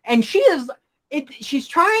 15, and she's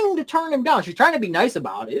trying to turn him down. She's trying to be nice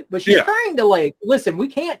about it, but she's trying to like, listen, we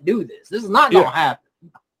can't do this. This is not gonna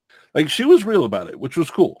happen. Like, she was real about it, which was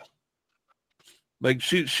cool. Like,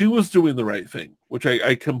 she was doing the right thing, which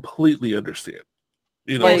I completely understand.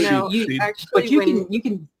 You know, you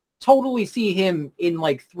can totally see him in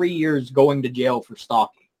like 3 years going to jail for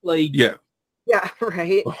stalking. Like, yeah,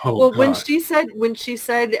 right. Oh, well, God. when she said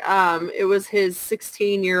it was his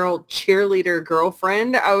 16-year-old cheerleader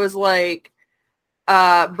girlfriend, I was like,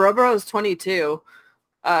 bro is 22.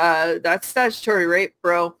 That's statutory rape,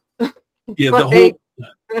 bro. Yeah, like,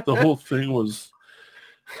 the whole thing was,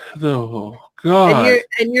 oh God.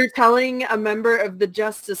 And you're telling a member of the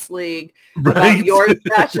Justice League about your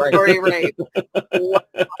statutory rape.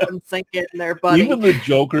 I'm thinking there, buddy. Even the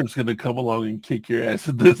Joker's gonna come along and kick your ass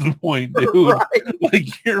at this point, dude. Right.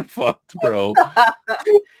 Like, you're fucked, bro.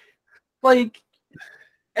 Like,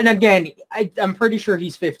 and again, I'm pretty sure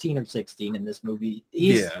he's 15 or 16 in this movie.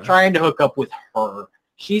 He's trying to hook up with her.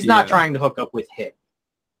 She's not trying to hook up with him.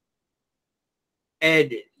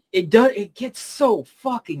 And it gets so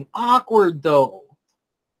fucking awkward though.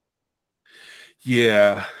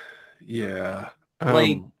 Yeah.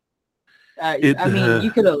 Like, I mean,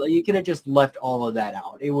 you could have just left all of that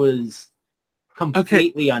out. It was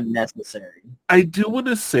completely unnecessary. I do want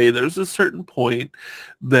to say there's a certain point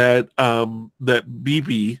that that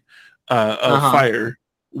BB Fire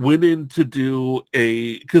went in to do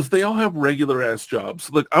because they all have regular ass jobs.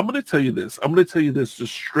 Look, I'm going to tell you this. I'm going to tell you this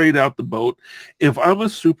just straight out the boat. If I'm a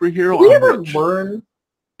superhero, I'm rich.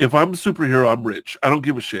 If I'm a superhero, I'm rich. I don't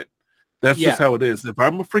give a shit. That's just how it is. If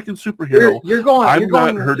I'm a freaking superhero, you're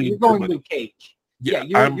going Luke Cage. Yeah,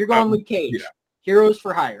 you're going Luke Cage. Yeah. Heroes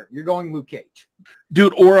for hire. You're going Luke Cage.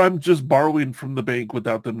 Dude, or I'm just borrowing from the bank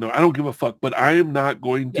without them knowing. I don't give a fuck, but I am not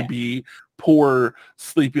going to be poor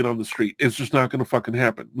sleeping on the street. It's just not going to fucking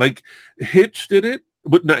happen. Like, Hitch did it,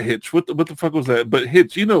 but not Hitch. What the fuck was that? But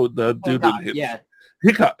Hitch, you know, the dude in Hitch. Yeah.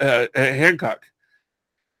 Hancock.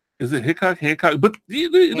 Is it Hancock? But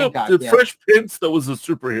you know, Fresh Prince, that was a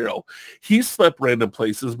superhero. He slept random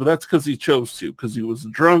places, but that's because he chose to, because he was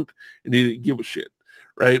drunk and he didn't give a shit,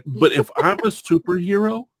 right? But if I'm a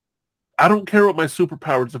superhero, I don't care what my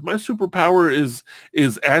superpower is. If my superpower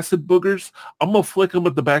is acid boogers, I'm gonna flick them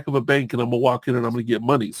at the back of a bank and I'm gonna walk in and I'm gonna get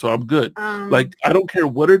money. So I'm good. Like, I don't care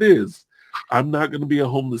what it is. I'm not gonna be a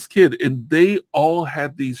homeless kid. And they all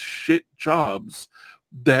had these shit jobs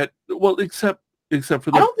that, well, except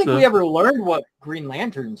for I don't think we ever learned what Green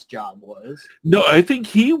Lantern's job was. No, I think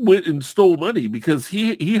he went and stole money because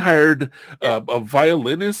he hired a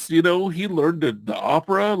violinist. You know, he learned the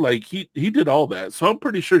opera. Like, he did all that. So I'm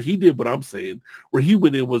pretty sure he did what I'm saying, where he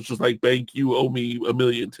went in was just like, bank, you owe me $1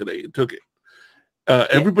 million today, and took it.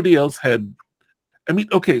 Everybody else had. I mean,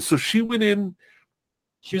 okay, so she went in.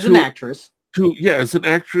 She was an actress. As an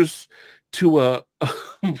actress to an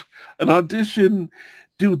audition.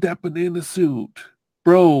 Dude, that banana suit,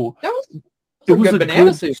 bro. It was a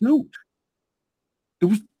banana suit. It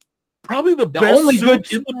was probably the best only suit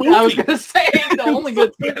good in the movie. I was gonna say the only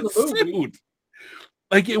good suit in the movie.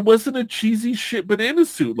 Like, it wasn't a cheesy shit banana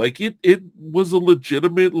suit. Like, it was a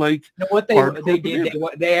legitimate, like, you know what they did?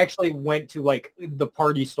 They actually went to like the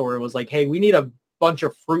party store and was like, hey, we need a bunch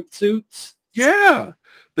of fruit suits. Yeah.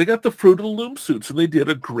 They got the Fruit of the Loom suits and they did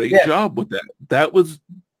a great job with that. That was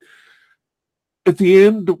at the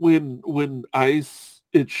end when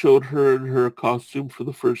it showed her in her costume for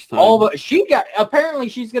the first time. Apparently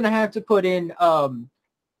she's gonna have to put in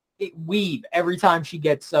weave every time she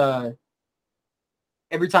gets dressed.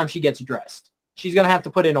 She's gonna have to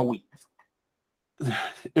put in a weave.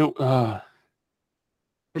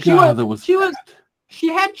 She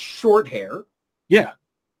had short hair. Yeah.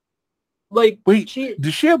 Like, wait,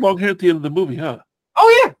 did she have long hair at the end of the movie, huh?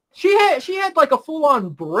 Oh yeah. She had like a full on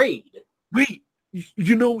braid. Wait.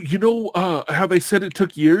 You know how they said it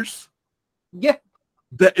took years? Yeah.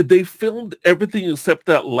 That they filmed everything except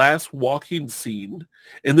that last walking scene,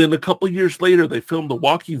 and then a couple of years later they filmed the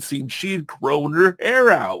walking scene. She had grown her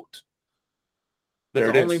hair out.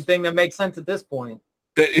 The only thing that makes sense at this point.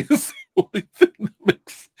 That is the only thing that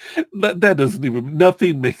makes that doesn't even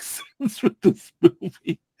nothing makes sense with this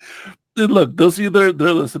movie. And look, those of you that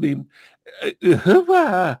they're listening,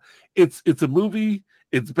 it's a movie.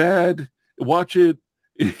 It's bad. Watch it.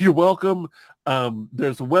 You're welcome.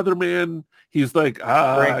 There's a weatherman. He's like,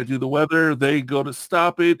 I do the weather. They go to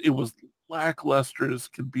stop it. It was lackluster as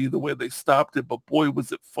can be the way they stopped it, but boy,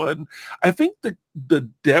 was it fun. I think the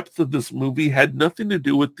depth of this movie had nothing to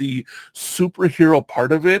do with the superhero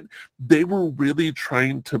part of it. They were really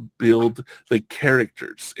trying to build the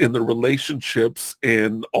characters and the relationships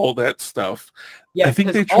and all that stuff. Yeah, I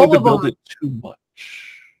think they tried to build it too much.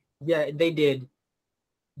 Yeah, they did.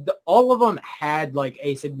 All of them had like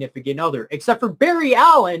a significant other, except for Barry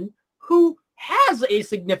Allen, who has a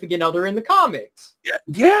significant other in the comics.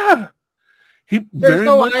 Yeah. He There's very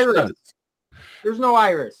no much Iris. does. There's no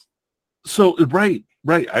Iris. So right.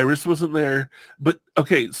 Iris wasn't there, but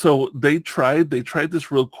okay. So they tried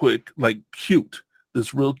this real quick, like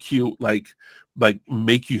this real cute, like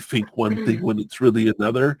make you think one thing when it's really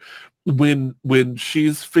another. When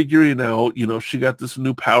she's figuring out, she got this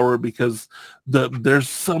new power because there's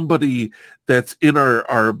somebody that's in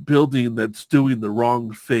our building that's doing the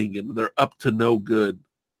wrong thing and they're up to no good.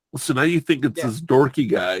 So now you think it's this dorky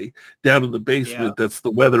guy down in the basement that's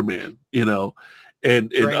the weatherman,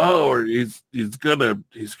 and Right. or he's gonna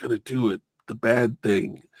do it, the bad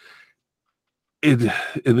thing. And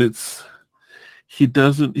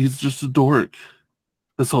he's just a dork.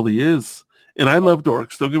 That's all he is. And I love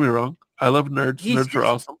dorks, don't get me wrong. I love nerds. Nerds are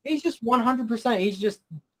awesome. He's just 100%. He's just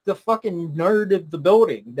the fucking nerd of the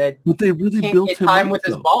building that but they really can't built get him time up, with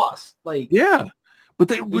his though. boss. Like, yeah. But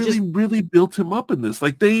they really built him up in this.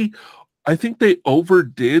 Like I think they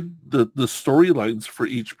overdid the storylines for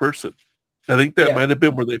each person. I think that might have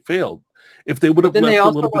been where they failed. If they would have left a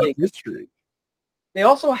little bit of history. They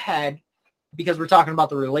also had, because we're talking about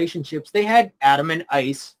the relationships, they had Adam and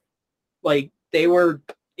Ice. Like, they were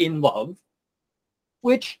in love.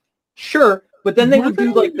 Which, sure, but then they would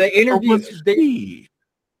do like the interviews.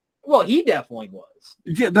 Well, he definitely was.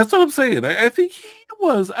 Yeah, that's what I'm saying. I think he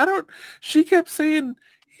was. She kept saying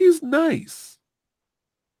he's nice.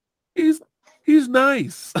 He's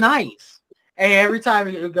nice. Nice. And every time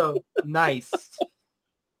he would go, nice.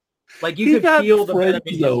 Like you could feel the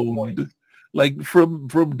friend-zoned, like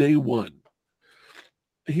from day one.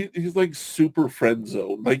 He's like super friend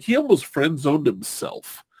zoned. Like he almost friend zoned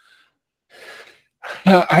himself.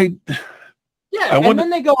 And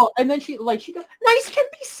then they go, and then she goes, nice can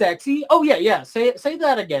be sexy. Oh yeah. Say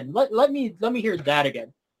that again. Let me hear that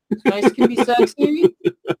again. Nice can be sexy.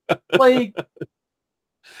 Like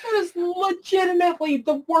that is legitimately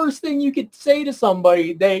the worst thing you could say to somebody.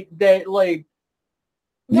 He doesn't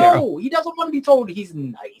want to be told he's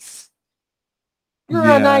nice. You're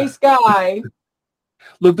a nice guy.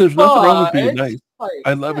 Look, there's nothing wrong with being nice. Like,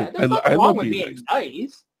 I love it. There's nothing wrong with being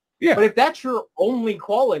nice. Yeah. But if that's your only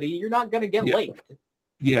quality, you're not gonna get laid.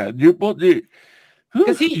 Yeah, because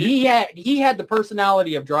he had the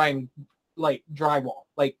personality of drywall.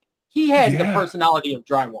 Like he had the personality of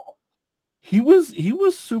drywall. He was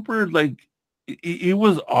super like he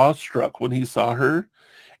was awestruck when he saw her.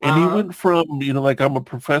 And he went from, I'm a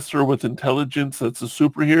professor with intelligence that's a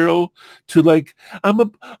superhero to like, I'm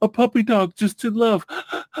a puppy dog just in love.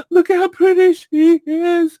 Look how pretty she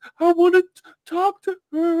is. I want to talk to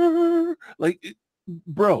her. Like,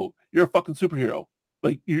 bro, you're a fucking superhero.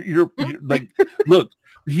 Like, you're like, look,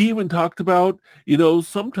 he even talked about,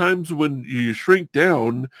 sometimes when you shrink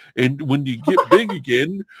down and when you get big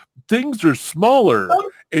again, things are smaller.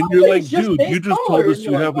 And you're like, dude, you just told us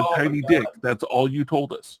you have a tiny dick. That's all you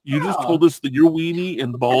told us. You just told us that your weenie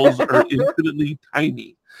and balls are infinitely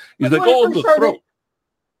tiny. He's like, the throat.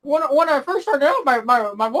 When I first started out,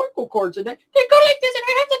 my vocal cords, and they go like this, and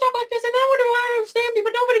I have to talk like this, and I wouldn't want to understand me,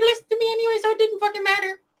 but nobody listened to me anyway, so it didn't fucking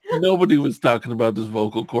matter. Nobody was talking about his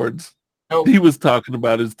vocal cords. Nope. He was talking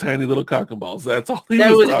about his tiny little cock and balls. That's all he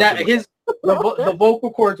was talking about. The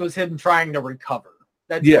vocal cords was him trying to recover.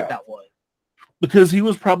 That's what that was. Because he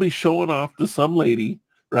was probably showing off to some lady,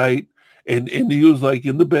 right? And he was like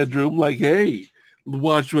in the bedroom, like, hey,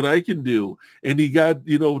 watch what I can do. And he got,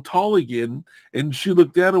 tall again. And she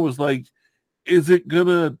looked down and was like, is it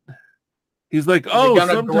gonna... He's like,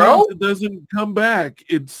 sometimes grow? It doesn't come back.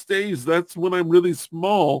 It stays. That's when I'm really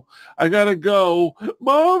small. I gotta go,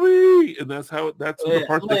 mommy. And that's the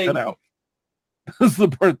part they cut out. That's the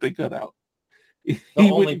part they cut out. The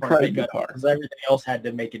only part they cut out, because everything else had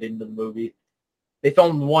to make it into the movie. They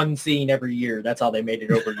filmed one scene every year. That's how they made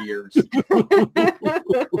it over years.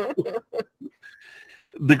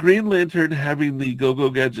 The Green Lantern having the Go-Go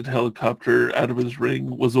Gadget helicopter out of his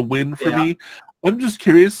ring was a win for me. I'm just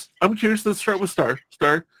curious. Let's start with Star.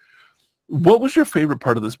 Star, what was your favorite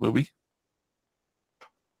part of this movie?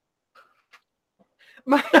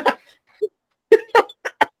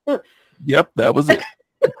 Yep, that was it.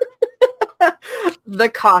 The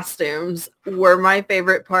costumes were my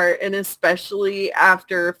favorite part, and especially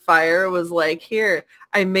after Fire was like, here,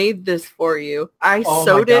 I made this for you. I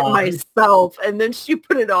sewed it myself. And then she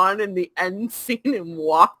put it on in the end scene and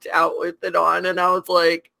walked out with it on. And I was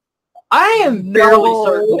like, I am fairly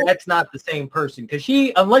certain that's not the same person. Because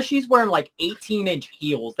unless she's wearing like 18-inch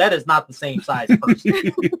heels, that is not the same size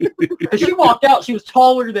person. Because she walked out, she was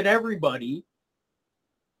taller than everybody.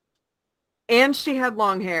 And she had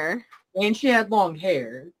long hair.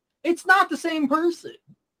 It's not the same person.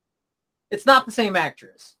 It's not the same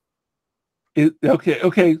actress.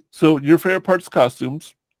 Okay. So your favorite part's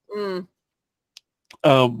costumes.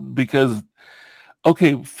 Because,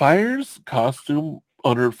 Fire's costume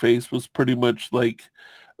on her face was pretty much like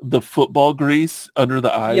the football grease under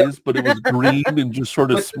the eyes, but it was green and just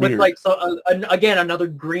sort of smeared. With again, another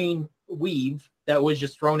green weave that was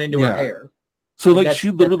just thrown into her hair. So like she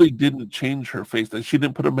literally didn't change her face. Like she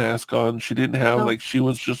didn't put a mask on. She didn't have she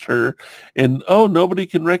was just her. And nobody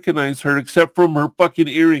can recognize her except from her fucking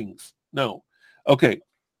earrings. No. Okay.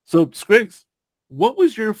 So Sguiggs, what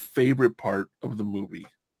was your favorite part of the movie?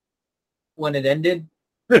 When it ended.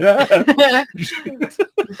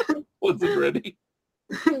 Wasn't ready.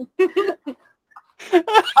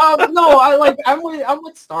 No, I'm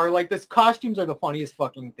with Star. Like this costumes are the funniest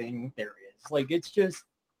fucking thing there is. Like it's just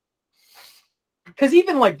because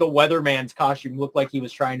even like the weatherman's costume looked like he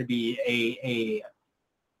was trying to be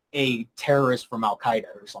a terrorist from Al Qaeda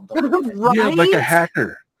or something. Right? Yeah, like a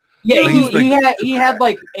hacker. Yeah, he had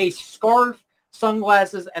like a scarf,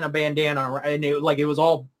 sunglasses, and a bandana, and it was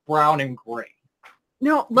all brown and gray.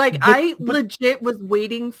 No, like I legit was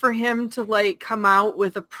waiting for him to like come out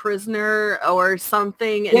with a prisoner or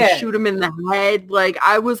something and shoot him in the head. Like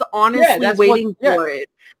I was honestly waiting for it.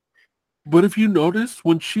 But if you notice,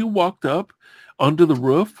 when she walked up onto the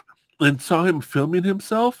roof and saw him filming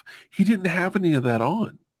himself, he didn't have any of that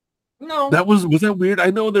on. No. Was that weird? I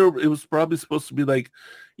know it was probably supposed to be like,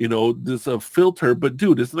 this filter, but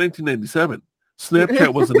dude, it's 1997.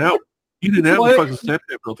 Snapchat wasn't out. You didn't have a fucking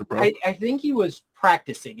Snapchat filter, bro. I think he was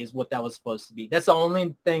practicing is what that was supposed to be. That's the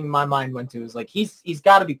only thing my mind went to is like he's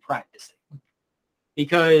got to be practicing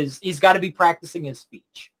because he's got to be practicing his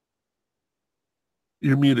speech.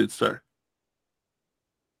 You're muted, sir.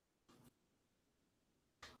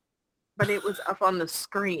 But it was up on the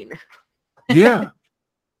screen. Yeah.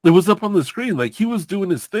 It was up on the screen. Like he was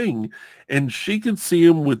doing his thing and she could see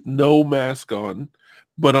him with no mask on,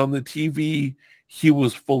 but on the TV, he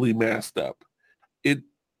was fully masked up.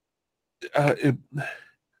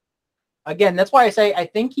 Again, that's why I say I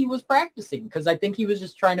think he was practicing because I think he was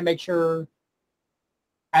just trying to make sure.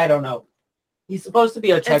 I don't know. He's supposed to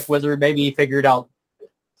be a tech wizard. Maybe he figured out.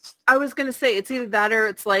 I was gonna say it's either that or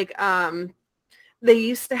it's like they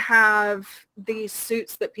used to have these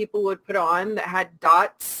suits that people would put on that had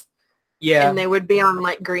dots. Yeah. And they would be on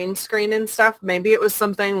like green screen and stuff. Maybe it was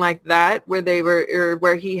something like that where they were or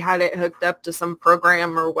where he had it hooked up to some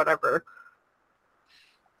program or whatever.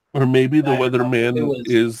 Or maybe the weatherman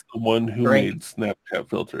is the one who made Snapchat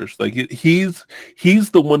filters. Like he's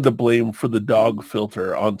the one to blame for the dog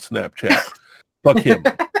filter on Snapchat. Fuck him.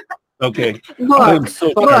 Okay. I'm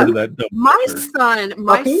so tired of that dumb my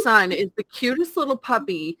son is the cutest little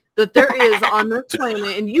puppy that there is on this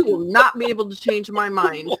planet, and you will not be able to change my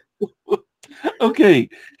mind. Okay.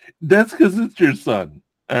 That's because it's your son.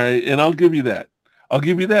 All right. And I'll give you that.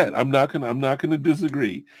 I'm not gonna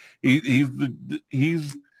disagree. He's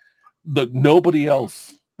the nobody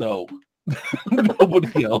else though.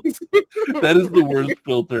 Nobody else. That is the worst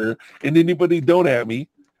filter. And anybody don't at me,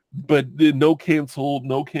 but no cancel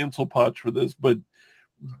Poch for this. But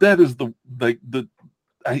that is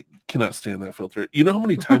I cannot stand that filter. You know how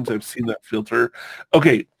many times I've seen that filter?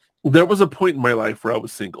 Okay, there was a point in my life where I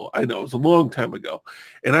was single. I know it was a long time ago.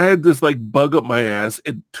 And I had this like bug up my ass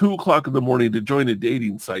at 2:00 in the morning to join a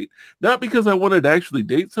dating site. Not because I wanted to actually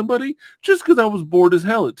date somebody, just because I was bored as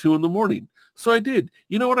hell at 2 a.m. So I did.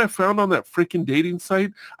 You know what I found on that freaking dating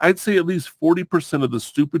site? I'd say at least 40% of the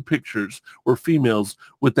stupid pictures were females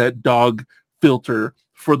with that dog filter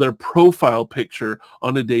for their profile picture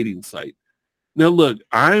on a dating site. Now look,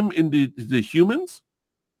 I'm into the humans.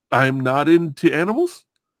 I'm not into animals.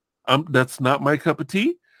 That's not my cup of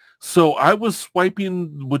tea. So I was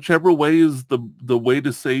swiping whichever way is the way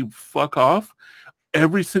to say fuck off.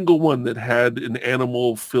 Every single one that had an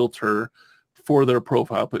animal filter for their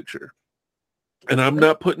profile picture. And I'm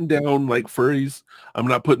not putting down like furries. I'm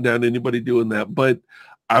not putting down anybody doing that. But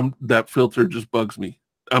that filter just bugs me.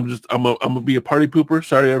 I'm gonna be a party pooper.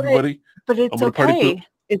 Sorry, everybody. But it's okay.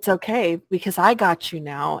 It's okay because I got you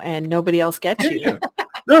now, and nobody else gets you.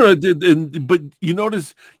 But you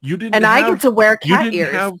notice you didn't. And I get to wear cat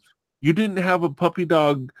ears. You didn't have a puppy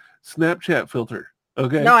dog Snapchat filter.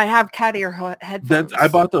 Okay. No, I have cat ear headphones. I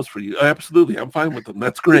bought those for you. Absolutely, I'm fine with them.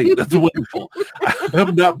 That's great. That's wonderful.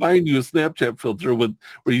 I'm not buying you a Snapchat filter where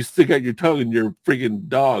you stick out your tongue and your friggin'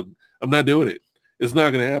 dog. I'm not doing it. It's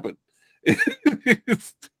not going to happen.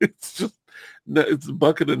 It's just it's a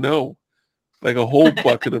bucket of no, like a whole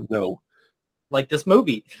bucket of no. Like this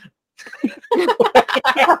movie.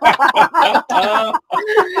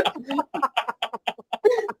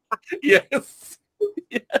 Yes.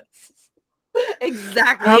 Yes.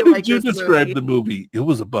 Exactly. How did like you describe movie. the movie? It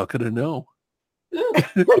was a bucket of no.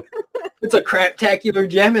 It's a craptacular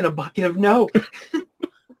gem in a bucket of no.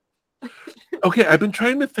 Okay, I've been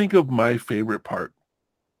trying to think of my favorite part.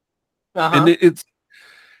 Uh-huh. And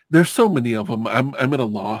there's so many of them. I'm at a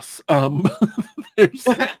loss. There's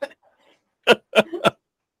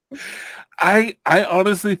I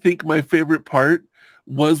honestly think my favorite part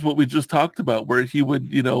was what we just talked about, where he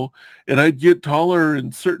would, and I'd get taller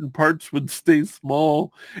and certain parts would stay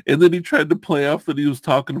small. And then he tried to play off that he was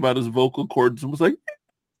talking about his vocal cords and was like,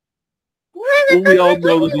 well, we all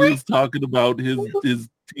know that he was talking about his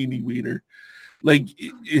teeny wiener. Like,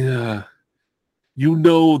 yeah,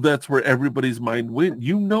 that's where everybody's mind went.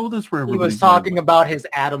 That's where He everybody's was talking about his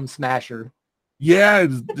Atom Smasher. Yeah,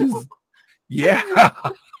 yeah.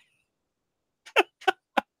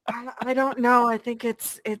 I don't know. I think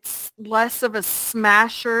it's less of a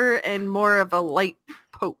smasher and more of a light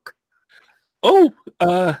poke. Oh,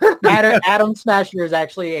 Atom Smasher is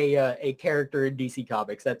actually a character in DC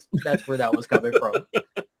Comics. That's where that was coming from.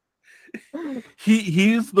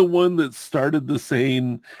 He's the one that started the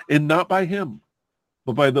saying, and not by him,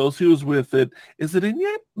 but by those he was with. It is it in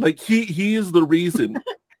yet? Like he is the reason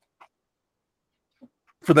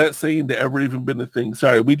for that saying to ever even been a thing.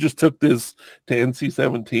 Sorry, we just took this to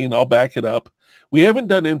NC-17. I'll back it up. We haven't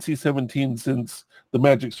done NC-17 since the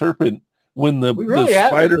Magic Serpent, when the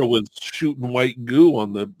spider was shooting white goo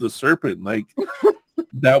on the serpent. Like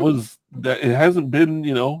that it hasn't been,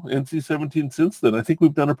 NC-17 since then. I think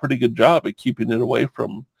we've done a pretty good job at keeping it away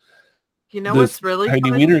from what's really tiny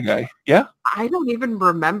funny? wiener guy. Yeah. I don't even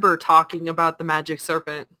remember talking about the Magic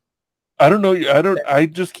Serpent. I don't know. I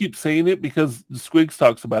just keep saying it because Sguiggs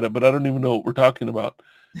talks about it, but I don't even know what we're talking about.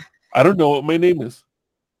 I don't know what my name is.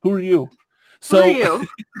 Who are you? Who are you?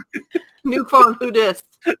 New phone, who dis?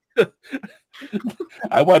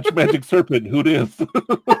 I watch Magic Serpent. Who dis?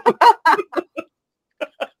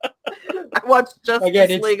 I watched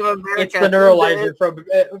Justice League of America. It's the neuralizer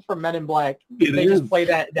from Men in Black. They just play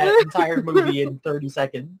that entire movie in 30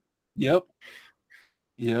 seconds. Yep.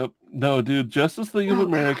 No, dude, Justice League of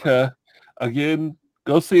America. Again,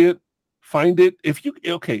 go see it. Find it.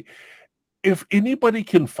 If anybody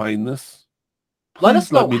can find this, let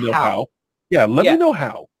us know me know how. Yeah, let me know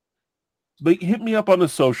how. Like, hit me up on the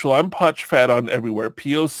social. I'm PochFat on everywhere.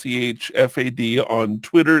 PochFAD on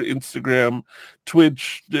Twitter, Instagram,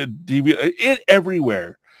 Twitch,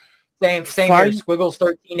 everywhere. Same here. Squiggles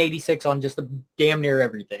 1386 on just damn near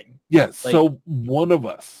everything. Yes. So one of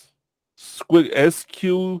us,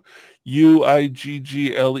 SQUIGGLES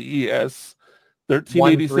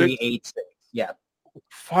 1386. Yeah.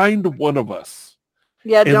 Find one of us.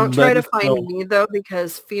 Yeah, don't try to find me though,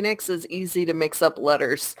 because Phoenix is easy to mix up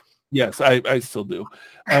letters. Yes, I still do.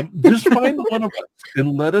 Just find one of us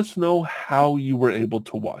and let us know how you were able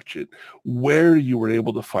to watch it, where you were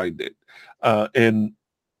able to find it, and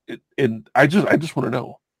I just want to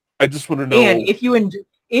know. I just want to know. And if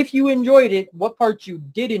you enjoyed it, what parts you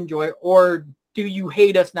did enjoy, or do you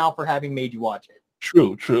hate us now for having made you watch it?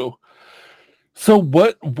 True. So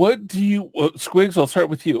what do you, Sguiggs, I'll start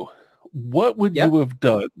with you. What would you have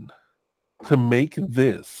done to make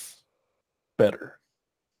this better?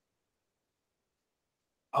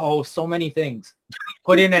 Oh, so many things.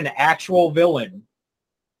 Put in an actual villain.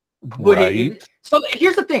 Right. So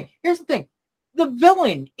here's the thing. The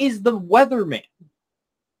villain is the weatherman.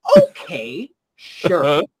 Okay,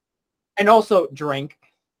 sure. And also drink.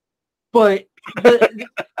 But the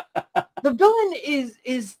villain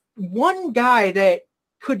is one guy that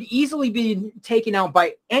could easily be taken out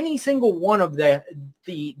by any single one of the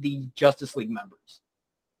Justice League members.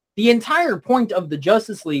 The entire point of the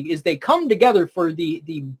Justice League is they come together for the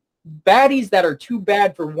baddies that are too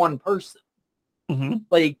bad for one person. Mm-hmm.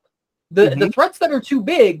 Like the threats that are too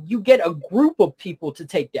big, you get a group of people to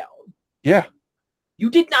take down. Yeah. You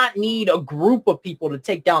did not need a group of people to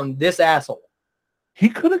take down this asshole. He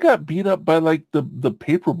could have got beat up by like the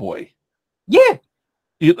Paperboy. Yeah.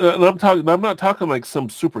 And I'm not talking like some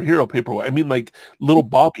superhero Paperboy. I mean like little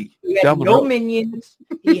Bobby He had down the no road. minions.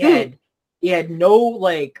 He had He had no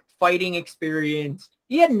like fighting experience.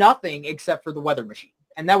 He had nothing except for the weather machine,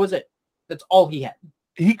 and that was it. That's all he had.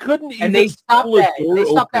 He couldn't even And they stopped pull a that. door They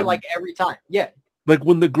stopped that open. like every time. Yeah. Like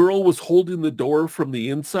when the girl was holding the door from the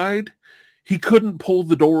inside, he couldn't pull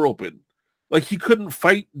the door open. Like he couldn't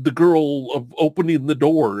fight the girl of opening the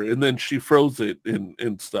door, and then she froze it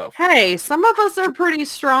and stuff. Hey, some of us are pretty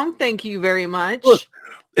strong. Thank you very much. Look,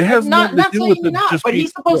 it has not nothing to do with saying it. not, Just but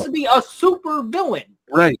he's supposed to be a super villain.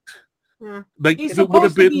 Right. Yeah. Like He's if it would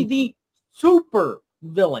have supposed to be been the super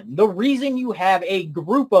villain. The reason you have a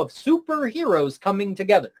group of superheroes coming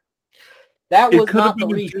together. That it was could have not the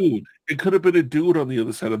been a reason. dude. It could have been a dude on the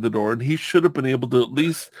other side of the door, and he should have been able to at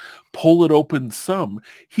least pull it open some.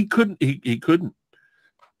 He couldn't. He couldn't.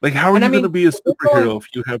 Like, how are And you I going to mean, be a we're going- superhero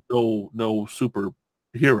if you have no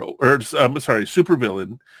superhero? Or I'm sorry,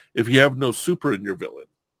 supervillain if you have no super in your villain?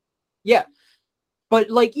 Yeah. But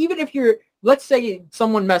like, even if you're, let's say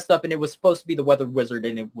someone messed up and it was supposed to be the weather wizard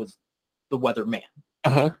and it was the weather man.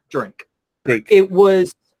 Drink. Great. It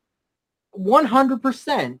was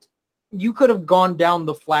 100%. You could have gone down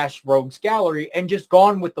the Flash Rogues gallery and just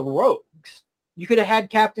gone with the rogues. You could have had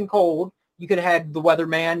Captain Cold. You could have had the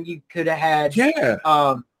Weatherman. You could have had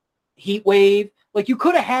Heat Wave. Like, you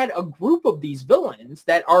could have had a group of these villains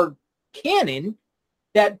that are canon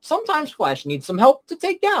that sometimes Flash needs some help to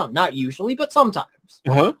take down. Not usually, but sometimes.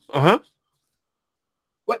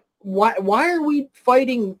 Why are we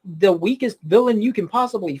fighting the weakest villain you can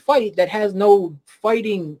possibly fight that has no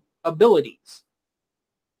fighting abilities?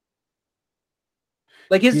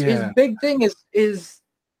 Like his big thing is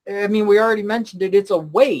I mean, we already mentioned it, it's a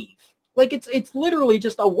wave. Like it's literally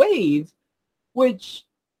just a wave, which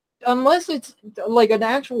unless it's like an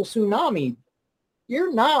actual tsunami,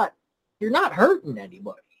 you're not hurting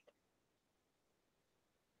anybody.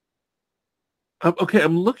 Okay,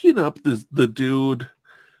 I'm looking up the dude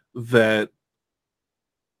that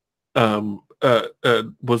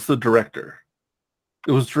was the director.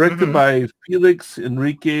 It was directed by Felix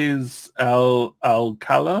Enriquez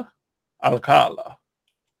Alcala.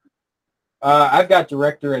 I've got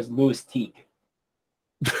director as Louis Teague.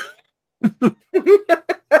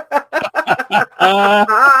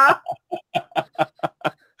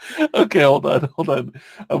 Okay, hold on.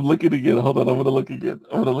 I'm looking again. Hold on, I'm gonna look again.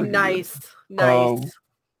 Nice.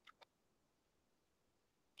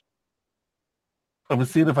 I'm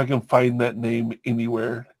seeing if I can find that name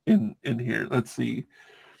anywhere in here. Let's see.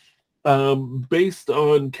 Based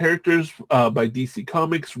on characters by DC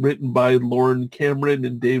Comics, written by Lauren Cameron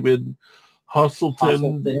and David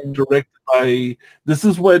Hasselton, directed by. This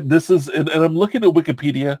is, and I'm looking at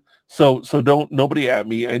Wikipedia. So don't nobody at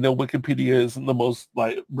me. I know Wikipedia isn't the most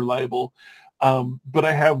reliable, but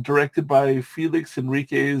I have directed by Felix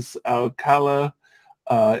Enriquez Alcala,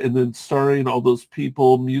 and then starring all those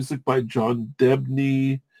people. Music by John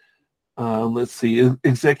Debney. Let's see.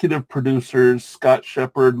 Executive producers Scott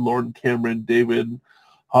Shepard, Lauren Cameron, David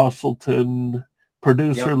Hasselton.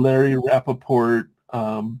 Producer Larry Rappaport.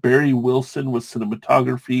 Barry Wilson with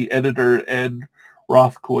cinematography. Editor Ed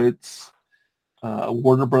Rothkowitz.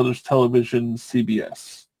 Warner Brothers Television,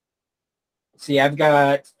 CBS. See, I've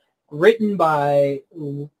got written by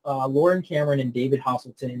Lauren Cameron and David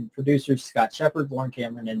Hasselton, producers Scott Shepard, Lauren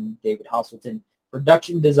Cameron, and David Hasselton,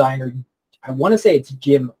 production designer, I want to say it's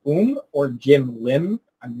Jim or Jim Lim.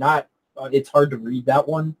 I'm not, it's hard to read that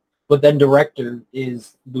one. But then director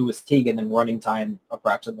is Louis Teague, and then running time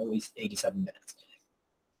approximately 87 minutes.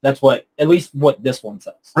 That's at least what this one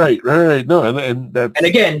says. Right. No, and that's... And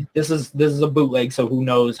again, this is a bootleg, so who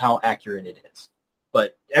knows how accurate it is.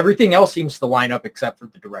 But everything else seems to line up except for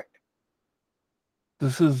the director.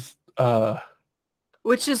 This is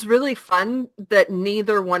which is really fun that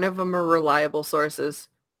neither one of them are reliable sources.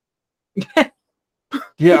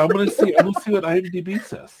 Yeah, I'm gonna see what IMDb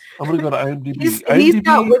says. I'm gonna go to IMDb. He's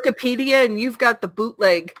got Wikipedia and you've got the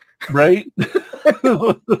bootleg. Right?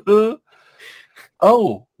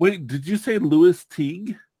 Oh, wait, did you say Louis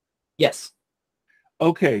Teague? Yes.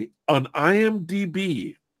 Okay, on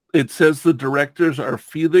IMDb, it says the directors are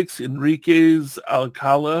Felix Enriquez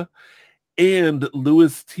Alcala and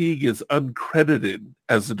Louis Teague is uncredited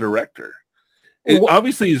as a director.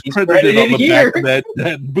 Obviously, he's credited on the back of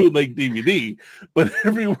that bootleg DVD, but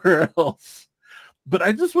everywhere else. But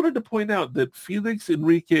I just wanted to point out that Felix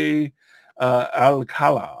Enrique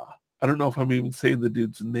Alcala, I don't know if I'm even saying the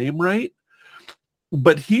dude's name right,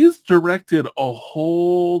 but he's directed a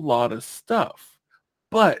whole lot of stuff.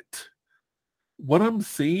 But what I'm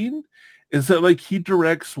seeing is that, like, he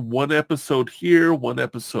directs one episode here, one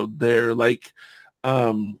episode there. Like,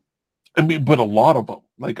 I mean, but a lot of them.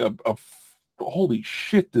 Like, holy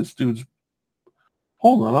shit, this dude's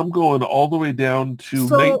Hold on, I'm going all the way down to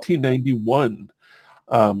 1991.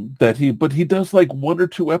 But he does like 1 or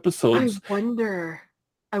 2 episodes.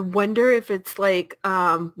 I wonder if it's like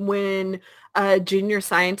when a junior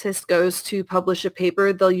scientist goes to publish a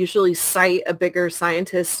paper, they'll usually cite a bigger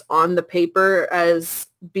scientist on the paper as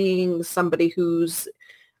being somebody who's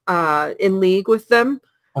in league with them.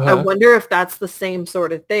 I wonder if that's the same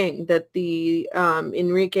sort of thing, that the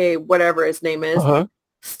Enrique, whatever his name is,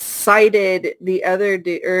 cited the other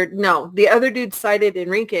dude, the other dude cited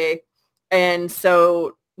Enrique, and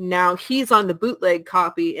so now he's on the bootleg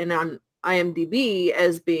copy and on IMDb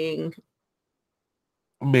as being.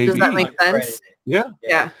 Maybe. Does that make sense?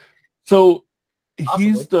 Yeah. So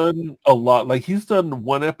he's done a lot. Like he's done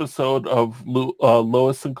 1 episode of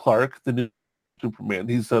Lois and Clark, the new Superman.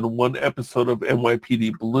 He's done 1 episode of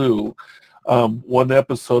NYPD Blue, 1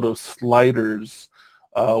 episode of Sliders,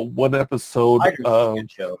 1 episode of.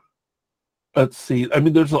 Let's see. I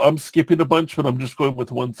mean, I'm skipping a bunch, but I'm just going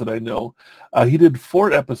with ones that I know. He did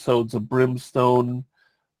 4 episodes of Brimstone,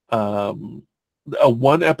 1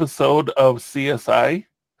 episode of CSI,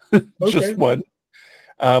 just 1.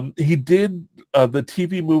 He did the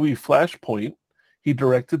TV movie Flashpoint. He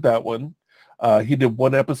directed that one. He did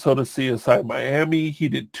 1 episode of CSI Miami. He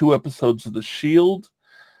did 2 episodes of The Shield.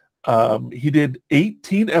 He did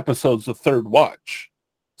 18 episodes of Third Watch.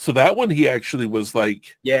 So that one he actually was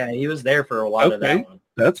like... Yeah, he was there for a lot of that one.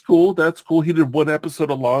 That's cool. He did 1 episode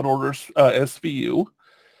of Law & Order SVU.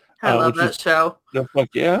 I love that show. Fuck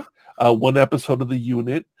yeah. 1 episode of The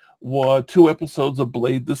Unit. 2 episodes of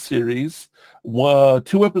Blade the series. 2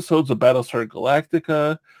 episodes of Battlestar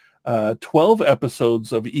Galactica. 12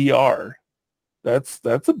 episodes of ER. That's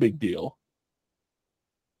a big deal.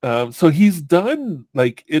 So he's done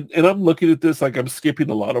like, and I'm looking at this like I'm skipping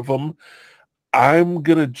a lot of them. I'm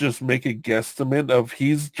gonna just make a guesstimate of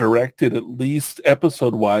he's directed at least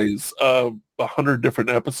episode-wise 100 different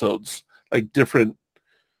episodes, like different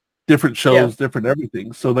shows, different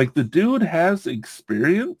everything. So like the dude has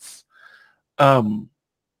experience.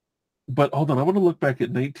 But hold on, I want to look back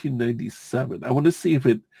at 1997. I want to see if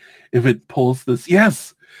it pulls this.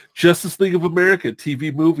 Yes, Justice League of America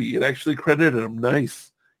TV movie. It actually credited him.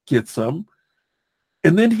 Nice, get some.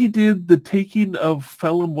 And then he did The Taking of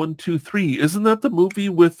Pelham 123. Isn't that the movie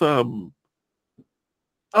with God,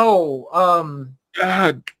 oh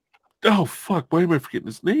fuck, why am I forgetting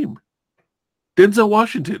his name? Denzel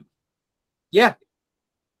Washington. Yeah.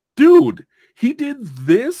 Dude, he did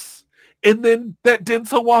this and then that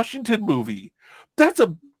Denzel Washington movie. That's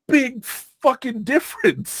a big fucking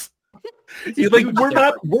difference. Like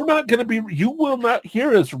we're not gonna be, you will not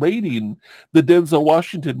hear us rating the Denzel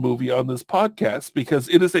Washington movie on this podcast because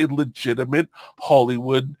it is a legitimate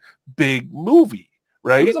Hollywood big movie,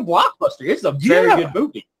 right? It's a blockbuster. It's a very good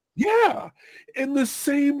movie. Yeah. In the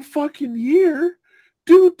same fucking year,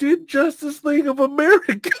 dude did Justice League of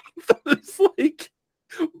America. It's like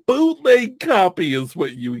bootleg copy is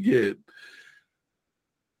what you get.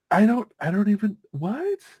 I don't even,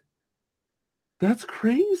 what? That's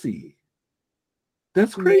crazy.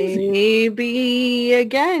 That's crazy. Maybe,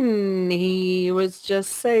 again, he was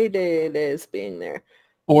just cited as being there.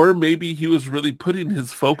 Or maybe he was really putting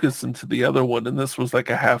his focus into the other one, and this was like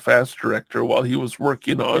a half-assed director while he was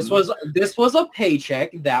working on... This was a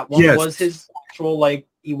paycheck. That one was his actual, like,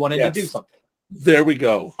 he wanted to do something. There we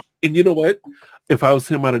go. And you know what? If I was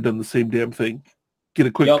him, I'd have done the same damn thing. Get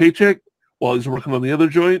a quick paycheck while he's working on the other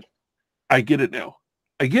joint. I get it now.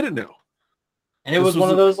 And it was one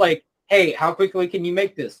of those, like, hey, how quickly can you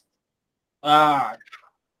make this? A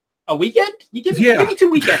weekend? You give me 2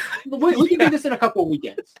 weekends. We can do this in a couple of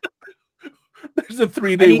weekends. There's a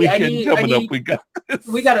 3-day weekend coming up.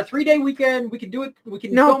 We got a 3-day weekend. We can do it. We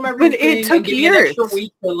can film everything. But it took years. An extra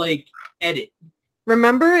week to like edit.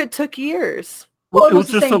 Remember, it took years. Well, it was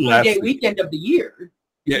the same 3-day weekend of the year.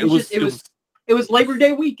 Yeah, it was Labor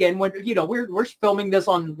Day weekend when we're filming this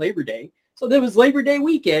on Labor Day. So there was Labor Day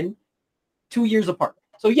weekend 2 years apart.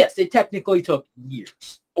 So yes, it technically took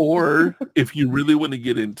years. Or if you really want to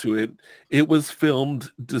get into it, it was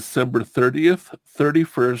filmed December 30th,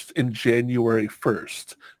 31st, and January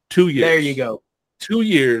 1st. 2 years. There you go. 2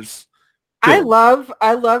 years. I love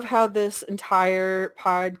how this entire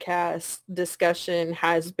podcast discussion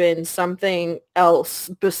has been something else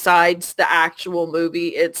besides the actual movie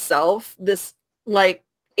itself. This like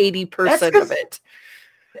 80% of it.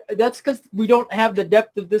 That's because we don't have the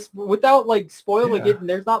depth of this without like spoiling it, and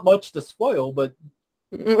there's not much to spoil, but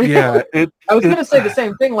yeah. I was gonna say the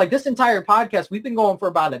same thing. Like this entire podcast, we've been going for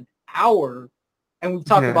about an hour and we've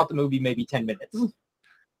talked about the movie maybe 10 minutes.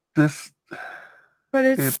 But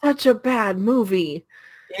it's such a bad movie.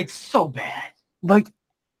 It's so bad. like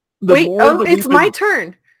Wait, it's my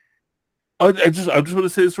turn. I just want to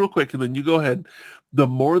say this real quick, and then you go ahead. The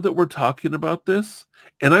more that we're talking about this,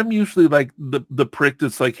 and I'm usually like the prick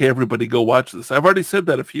that's like, hey, everybody go watch this. I've already said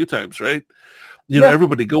that a few times, right? You know,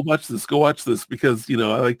 everybody go watch this because, you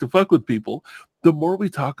know, I like to fuck with people. The more we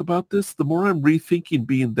talk about this, the more I'm rethinking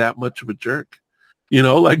being that much of a jerk. You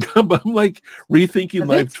know, like I'm like rethinking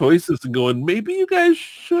life choices and going, maybe you guys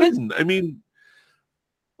shouldn't. I mean,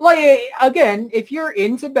 like, again, if you're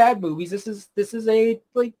into bad movies, this is a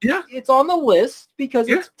like, it's on the list because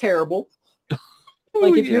it's terrible.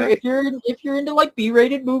 Like if you're into like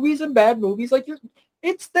B-rated movies and bad movies, like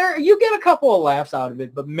it's there. You get a couple of laughs out of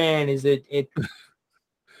it, but man, is it's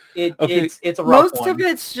a rough Most one. of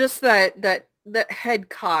it's just that head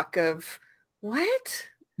cock of what?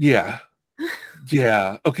 Yeah.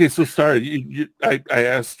 Yeah. Okay. So sorry. I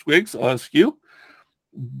asked Sguiggs. I'll ask you.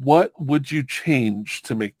 What would you change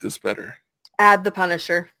to make this better? Add the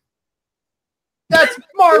Punisher. That's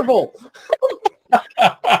Marvel.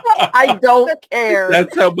 I don't care.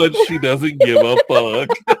 That's how much she doesn't give a fuck.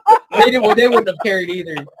 They wouldn't have cared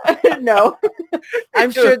either. No.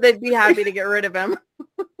 I'm sure they'd be happy to get rid of him.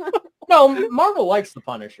 No, Marvel likes the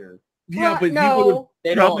Punisher. Yeah, but no,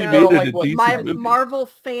 they probably made it a decent movie. Marvel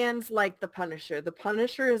fans like the Punisher. The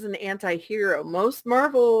Punisher is an anti-hero. Most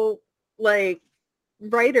Marvel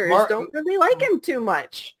writers don't really like him too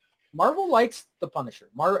much. Marvel likes the Punisher.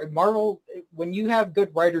 Marvel, when you have good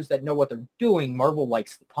writers that know what they're doing, Marvel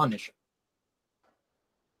likes the Punisher.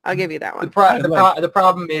 I'll give you that one. The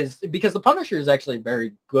problem is because the Punisher is actually a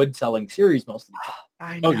very good selling series most of the time.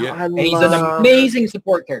 I know. And he's an amazing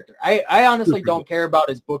support character. I honestly don't care about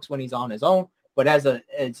his books when he's on his own, but as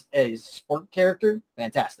a support character,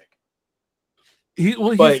 fantastic. He's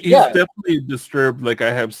definitely disturbed, like,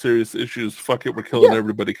 I have serious issues, fuck it, we're killing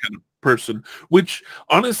everybody kind of person, which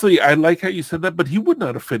honestly I like how you said that, but he would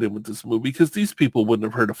not have fit in with this movie because these people wouldn't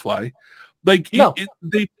have hurt a fly. Like, I don't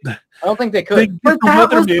think they could. But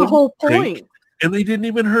that was the whole point. And they didn't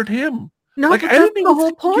even hurt him. No, like, but I didn't that's even the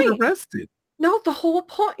whole point. Get arrested. No, the whole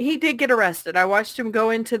point. He did get arrested. I watched him go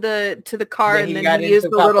into the car, and then he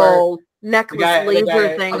used the little necklace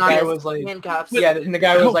laser thing on his handcuffs. Yeah, and the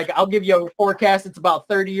guy was like, "I'll give you a forecast. It's about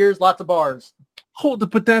 30 years, lots of bars." Hold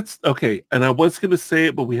it, but that's okay. And I was gonna say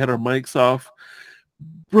it, but we had our mics off.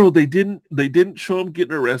 Bro, they didn't show him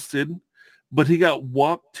getting arrested, but he got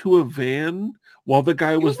walked to a van while the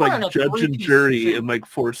guy was like judge and jury in like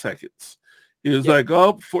 4 seconds. He was like,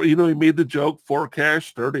 he made the joke,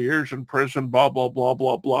 forecast 30 years in prison, blah, blah, blah,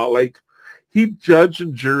 blah, blah. Like, he judged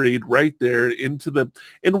and juried right there into the...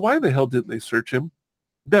 And why the hell didn't they search him?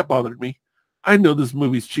 That bothered me. I know this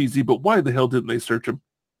movie's cheesy, but why the hell didn't they search him?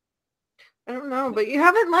 I don't know, but you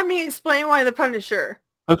haven't let me explain why the Punisher.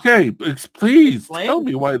 Okay, please tell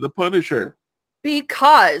me why the Punisher.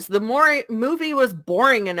 Because the movie was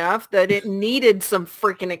boring enough that it needed some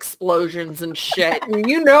freaking explosions and shit. And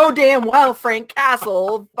you know damn well Frank Castle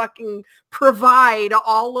will fucking provide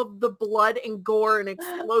all of the blood and gore and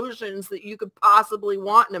explosions that you could possibly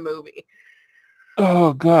want in a movie.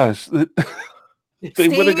 Oh, gosh. They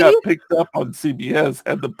would have got picked up on CBS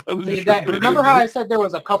had the Punisher. Remember how I said there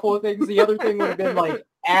was a couple of things? The other thing would have been like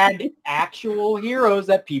add actual heroes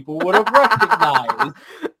that people would have recognized.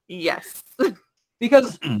 Yes.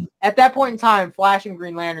 Because at that point in time, Flash and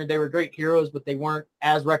Green Lantern, they were great heroes, but they weren't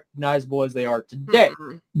as recognizable as they are today.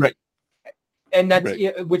 Right. And that's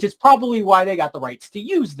which is probably why they got the rights to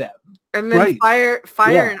use them. And then Fire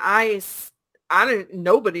and Ice,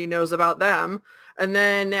 nobody knows about them. And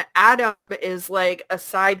then Adam is like a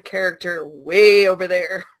side character way over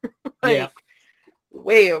there.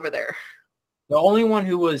 Way over there. The only one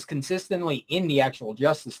who was consistently in the actual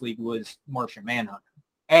Justice League was Martian Manhunter.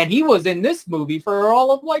 And he was in this movie for all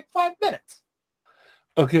of like 5 minutes.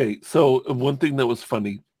 Okay, so one thing that was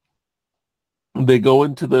funny, they go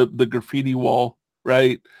into the graffiti wall,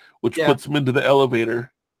 right? Which puts them into the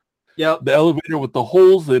elevator. Yep. The elevator with the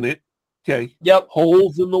holes in it. Okay. Yep.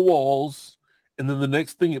 Holes in the walls. And then the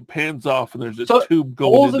next thing it pans off and there's a tube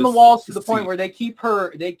going holes in the walls to the point where they keep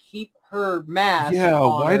her mask. Yeah,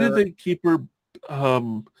 why did they keep her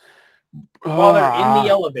while they're in the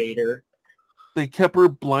elevator? They kept her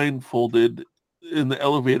blindfolded in the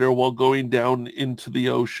elevator while going down into the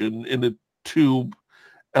ocean in a tube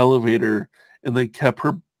elevator, and they kept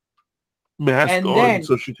her mask on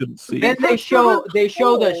so she couldn't see. Then they show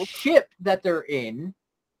the ship that they're in.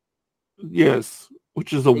 Yes,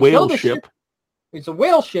 which is a whale ship. It's a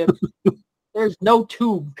whale ship. There's no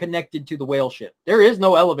tube connected to the whale ship. There is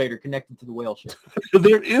no elevator connected to the whale ship.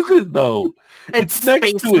 There isn't, though. It's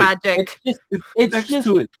space magic. It's next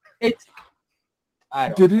to it. I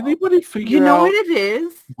don't Did know. anybody figure You know out what it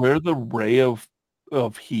is? where the ray of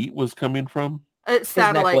heat was coming from? It's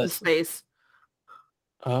satellite in necklace. space.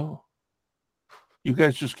 Oh. You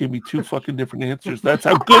guys just gave me two fucking different answers. That's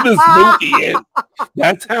how good this movie is.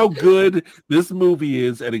 That's how good this movie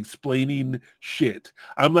is at explaining shit.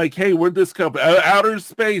 I'm like, hey, where'd this come from? Outer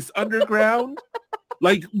space, underground?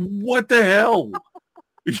 Like, what the hell?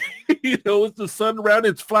 You know, is the sun round?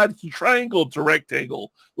 It's flat. It's a triangle. It's a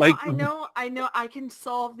rectangle. Like, I know. I can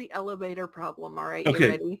solve the elevator problem. All right, Okay.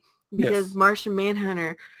 you ready? Because Yes. Martian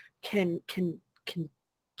Manhunter can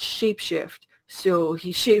shapeshift. So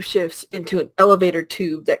he shapeshifts into an elevator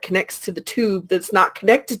tube that connects to the tube that's not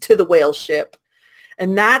connected to the whale ship.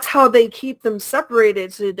 And that's how they keep them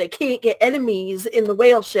separated so they can't get enemies in the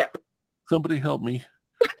whale ship. Somebody help me.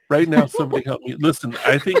 Right now, somebody help me. Listen,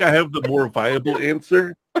 I think I have the more viable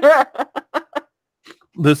answer.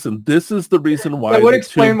 Listen, this is the reason why. That would the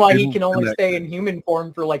explain tube why he didn't can only connect. stay in human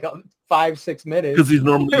form for like 5-6 minutes. Because he's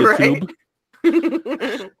normally a Right.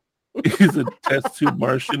 tube. He's a test tube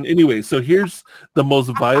Martian. Anyway, so here's the most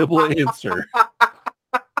viable answer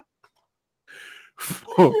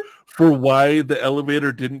for why the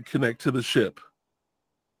elevator didn't connect to the ship.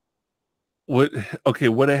 What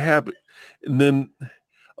had happened? And then,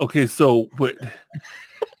 okay, so what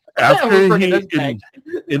after We're he bringing this back.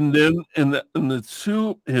 and then in the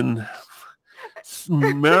tube in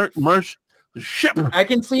Marsh the ship. I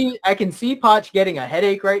can see Poch getting a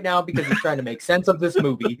headache right now because he's trying to make sense of this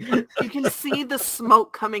movie. You can see the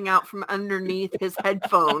smoke coming out from underneath his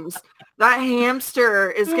headphones. That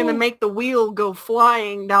hamster is going to make the wheel go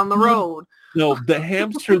flying down the road. No, the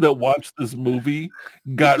hamster that watched this movie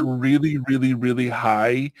got really, really, really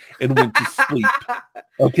high and went to sleep.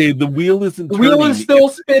 Okay, the wheel isn't The turning. wheel is still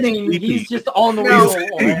It's spinning. sleeping. He's just on the No.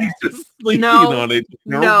 wheel. He's just sleeping No. on it.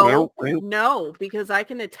 No, because I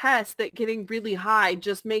can attest that getting really high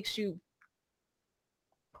just makes you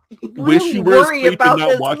Wish really you were worry asleep and about not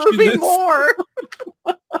this watching movie this. more.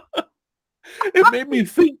 It made me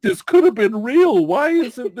think this could have been real. Why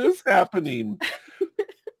isn't this happening?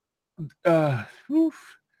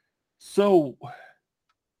 Oof. So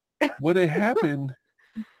what had happened?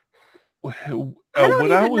 I don't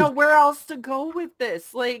when even know where else to go with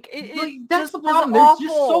this. Like, That's just the was problem. There's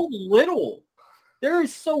just awful. so little. There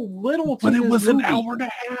is so little to but it this was movie. an hour and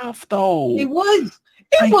a half, though. It was.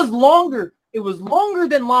 It was longer. It was longer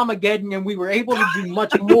than Llamageddon, and we were able to do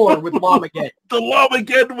much more with Llamageddon. The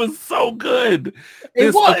Llamageddon was so good.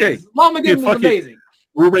 It was. Okay. Llamageddon was fuck it. amazing.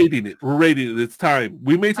 We're rating it. It's time.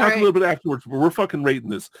 We may talk right. a little bit afterwards, but we're fucking rating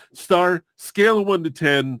this. Star, scale of 1 to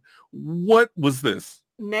 10. What was this?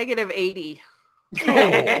 -80.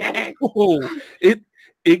 Oh,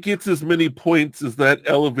 it gets as many points as that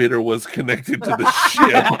elevator was connected to the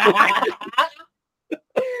ship.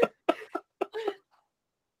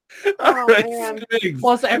 All Oh, right, man. Sguiggs.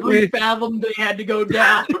 Plus every fathom they had to go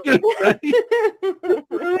down.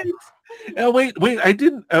 Right. Oh, wait, I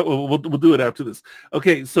didn't. We'll do it after this.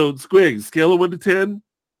 Okay, so Sguiggs, scale of 1 to 10.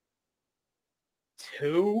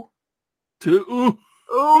 2. 2.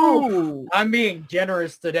 Ooh, I'm being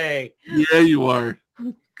generous today. Yeah, you are.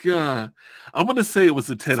 God, I'm gonna say it was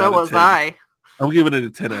a 10 So out of 10. was I. I'm giving it a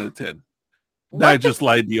 10 out of 10. What I the- just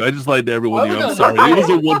lied to you. I just lied to everyone. I I'm was sorry. gonna It was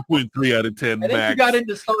a say- 1.3 out of 10 I think max. you got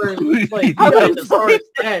into Star's like you I got into was Star's like-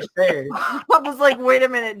 stash there. I was like, wait a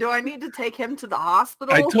minute. Do I need to take him to the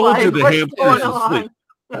hospital? I told you Like, the what's hamster's going asleep. on?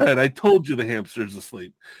 And I told you the hamster's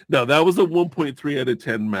asleep. No, that was a 1.3 out of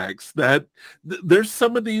 10 max. There's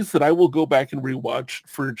some of these that I will go back and rewatch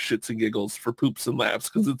for shits and giggles, for poops and laughs,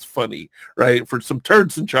 because it's funny, right? For some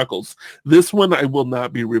turds and chuckles. This one I will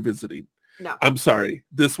not be revisiting. No. I'm sorry.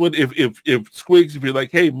 This one, if Sguiggs, if you're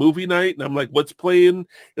like, hey, movie night, and I'm like, what's playing?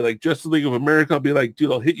 You're like, Justice League of America. I'll be like, dude,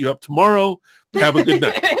 I'll hit you up tomorrow. Have a good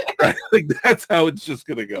night. Right? Like, that's how it's just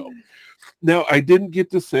gonna go. Now, I didn't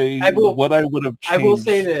get to say what I would have changed. I will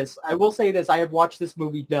say this. I have watched this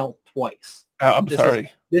movie now twice. I'm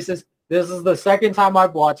sorry. This is the second time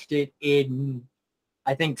I've watched it in,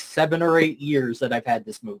 I think, 7 or 8 years that I've had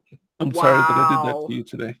this movie. I'm sorry that I did that Wow. to you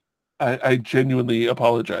today. I genuinely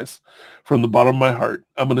apologize from the bottom of my heart.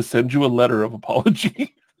 I'm going to send you a letter of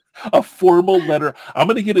apology, a formal letter. I'm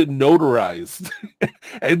going to get it notarized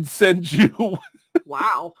and send you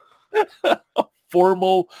Wow. a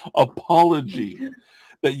formal apology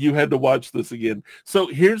that you had to watch this again. So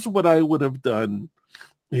here's what I would have done.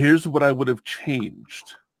 Here's what I would have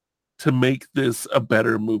changed to make this a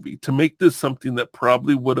better movie, to make this something that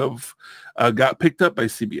probably would have got picked up by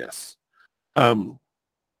CBS.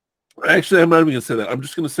 Actually, I'm not even going to say that. I'm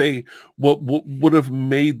just going to say what would have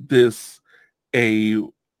made this a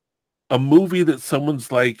movie that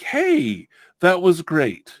someone's like, hey, That was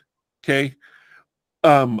great. Okay.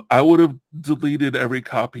 I would have deleted every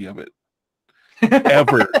copy of it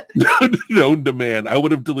ever known to man. I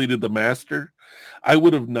would have deleted the master. I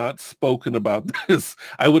would have not spoken about this.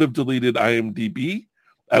 I would have deleted IMDb.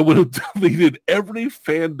 I would have deleted every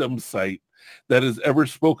fandom site that has ever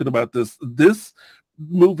spoken about this. This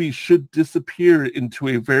movie should disappear into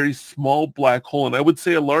a very small black hole, and I would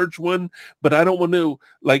say a large one, but I don't want to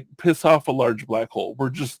like piss off a large black hole. We're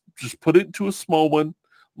just put it into a small one,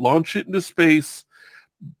 launch it into space,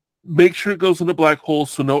 make sure it goes in a black hole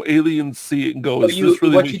so no aliens see it and go, is this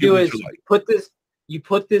really what you do is you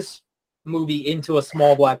put this movie into a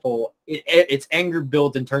small black hole. Its anger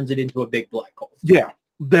builds and turns it into a big black hole. Yeah,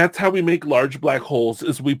 that's how we make large black holes,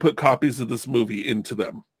 is we put copies of this movie into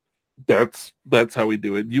them. That's how we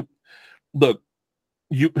do it.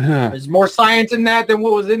 There's more science in that than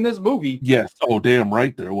what was in this movie. Yes. Oh, damn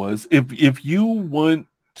right there was. If you want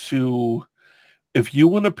to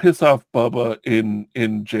piss off Bubba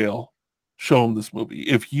in jail, show him this movie.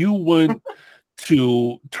 If you want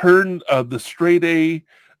to turn the straight A,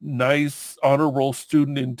 nice honor roll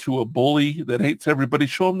student into a bully that hates everybody,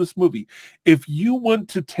 show him this movie. If you want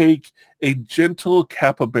to take a gentle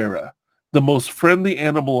capybara, the most friendly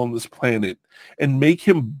animal on this planet, and make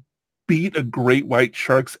him beat a great white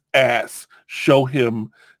shark's ass, show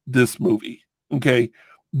him this movie. Okay?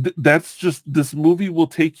 That's just, this movie will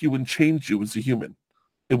take you and change you as a human.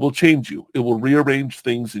 It will change you. It will rearrange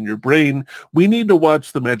things in your brain. We need to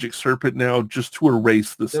watch The Magic Serpent now just to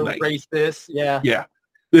erase this night. Erase this, yeah. Yeah.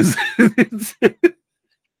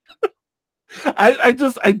 I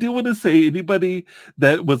do want to say, anybody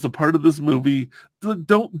that was a part of this movie,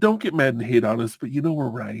 don't get mad and hate on us, but we're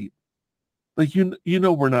right. Like,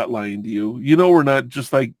 we're not lying to you. We're not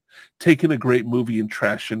just like taking a great movie and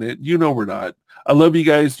trashing it. We're not. I love you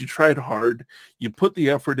guys. You tried hard. You put the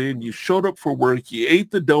effort in. You showed up for work. You ate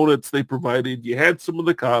the donuts they provided. You had some of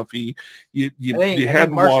the coffee. You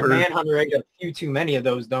had water. Martian Manhunter ate a few too many of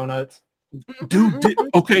those donuts. Dude,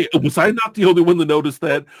 okay, was I not the only one to notice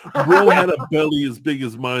that? Bro had a belly as big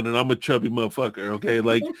as mine, and I'm a chubby motherfucker. Okay,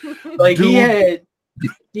 like dude,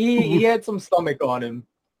 he had some stomach on him.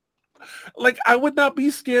 Like, I would not be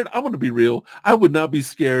scared. I'm gonna be real. I would not be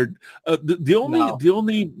scared. The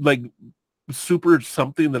only like super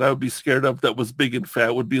something that I would be scared of that was big and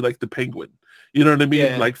fat would be like the Penguin. You know what I mean?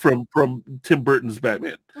 Yeah. Like from Tim Burton's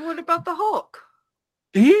Batman. What about the Hulk?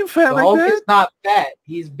 He ain't fat like Hulk that. is not fat.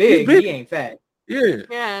 He's big. He ain't fat. Yeah.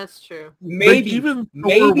 Yeah, that's true. Maybe even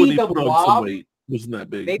maybe when he the put on Blob some weight wasn't that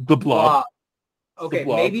big. maybe The Blob. Okay, The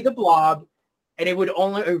Blob. maybe the Blob, and it would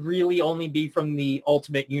really only be from the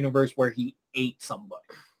Ultimate Universe where he ate somebody.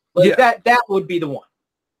 Like that would be the one.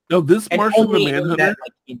 No, this And Martian only in Manhunter. that,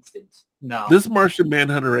 like, instance. No. This Martian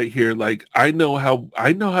Manhunter right here, like, I know how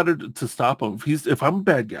to stop him. If I'm a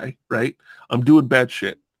bad guy, right? I'm doing bad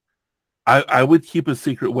shit. I would keep a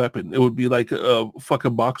secret weapon. It would be like a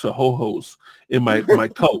fucking box of ho-hos in my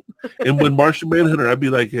coat. And when Martian Manhunter, I'd be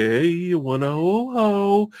like, hey, you want a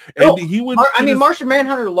ho-ho? And he would. Martian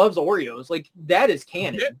Manhunter loves Oreos. Like, that is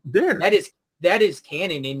canon. There. That is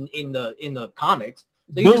canon in the comics.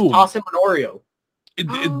 So you Boom. just toss him an Oreo.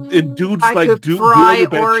 And dudes I like could do fry all your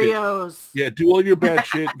bad Oreos. shit. Yeah, do all your bad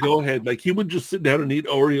shit. Go ahead. Like, he would just sit down and eat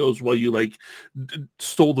Oreos while you like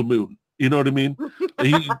stole the moon. You know what I mean?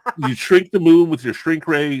 You shrink the moon with your shrink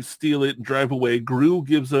ray, steal it, and drive away. Gru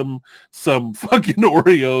gives him some fucking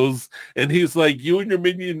Oreos, and he's like, "You and your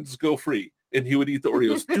minions go free." And he would eat the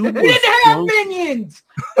Oreos. Dude, He didn't have minions.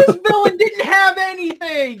 This villain didn't have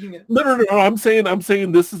anything. No. I'm saying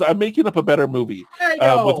I'm making up a better movie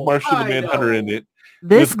with Martian the Manhunter in it.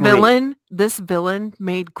 This villain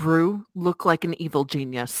made Gru look like an evil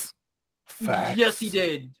genius. Facts. Yes, he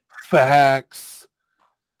did. Facts.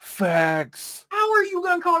 How are you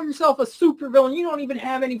gonna call yourself a supervillain? You don't even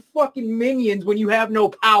have any fucking minions when you have no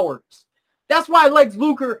powers. That's why Lex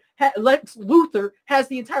Luthor has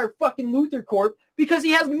the entire fucking Luthor Corp, because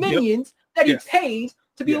he has minions that he pays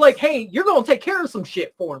to be like, hey, you're gonna take care of some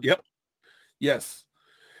shit for him. Yep. Yes.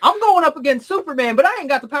 I'm going up against Superman, but I ain't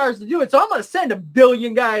got the powers to do it, so I'm gonna send 1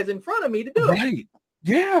 billion guys in front of me to do it. Right.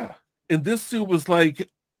 Yeah. And this dude was like,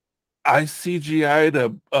 I CGI'd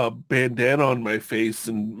a bandana on my face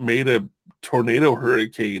and made a tornado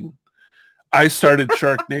hurricane. I started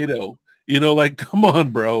Sharknado. Like, come on,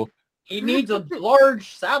 bro. He needs a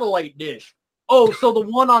large satellite dish. Oh, so the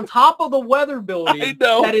one on top of the weather building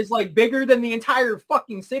that is like bigger than the entire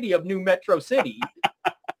fucking city of New Metro City.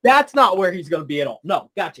 That's not where he's going to be at all. No,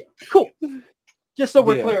 gotcha. Cool. Just so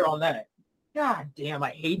we're clear on that. God damn, I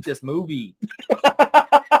hate this movie.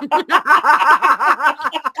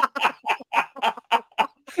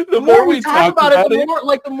 The more we talk about it,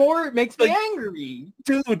 the more it makes me angry.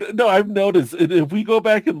 Dude, no, I've noticed. And if we go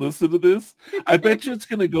back and listen to this, I bet you it's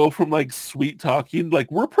going to go from like sweet talking.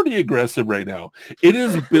 Like we're pretty aggressive right now. It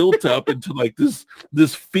is built up into like this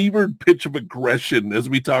fevered pitch of aggression as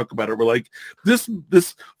we talk about it. We're like, this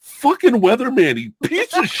fucking weatherman, he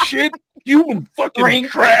piece of shit, human fucking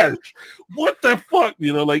trash. What the fuck?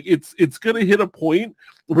 You know, like it's going to hit a point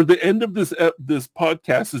where the end of this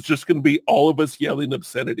podcast is just going to be all of us yelling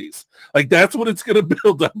obscenities. Like that's what it's going to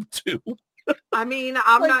build up to. I mean,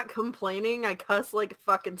 I'm not complaining. I cuss like a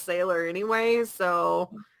fucking sailor anyway, so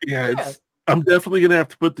yeah. I'm definitely going to have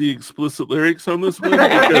to put the explicit lyrics on this one.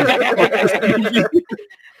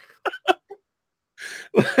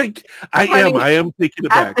 Like I am taking it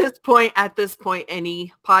back. At this point,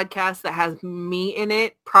 any podcast that has me in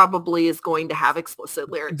it probably is going to have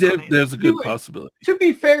explicit lyrics. There's a good possibility. To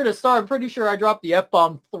be fair to Star, I'm pretty sure I dropped the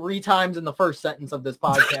F-bomb 3 times in the first sentence of this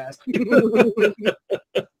podcast.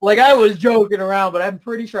 Like I was joking around, but I'm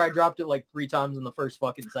pretty sure I dropped it like 3 times in the first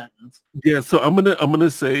fucking sentence. Yeah, so I'm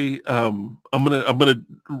gonna say I'm gonna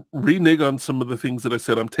renege on some of the things that I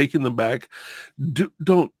said. I'm taking them back.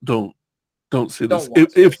 Don't say this.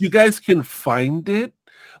 If you guys can find it,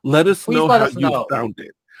 let us know how you found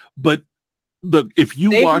it. But look, if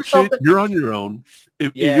you watch it, you're on your own.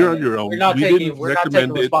 If you're on your own, we're not taking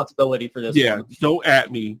responsibility for this. Yeah, don't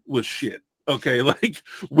at me with shit. Okay, like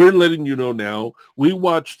we're letting you know now. We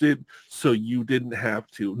watched it, so you didn't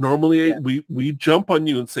have to. Normally, we jump on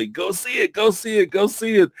you and say, "Go see it, go see it, go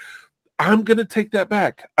see it." I'm gonna take that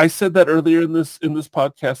back. I said that earlier in this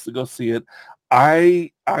podcast to go see it.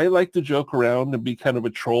 I like to joke around and be kind of a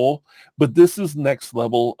troll, but this is next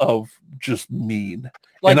level of just mean.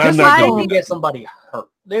 Like, and I'm not going to get somebody hurt.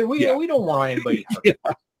 We don't want anybody hurt.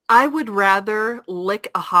 Yeah. I would rather lick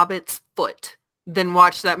a hobbit's foot than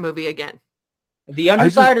watch that movie again. The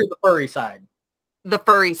underside or the furry side? The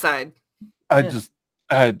furry side.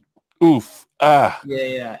 Oof.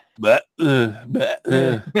 Yeah.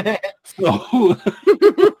 So,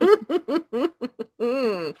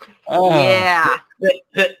 yeah.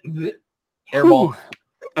 Hairball.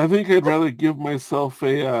 I think I'd rather give myself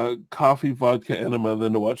a coffee vodka enema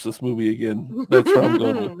than to watch this movie again. That's where I'm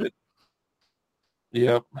going with it.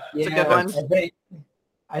 Yep. It's a good one.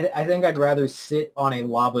 I think I'd rather sit on a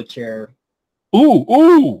lava chair.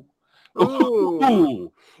 Ooh.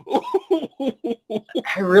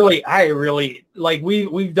 I really like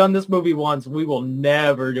we've done this movie once. We will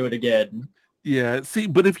never do it again. Yeah. See,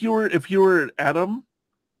 but if you were Adam,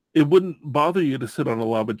 it wouldn't bother you to sit on a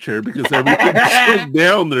lava chair because everything's shut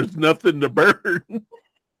down. There's nothing to burn.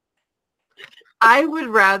 I would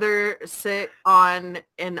rather sit on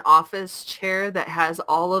an office chair that has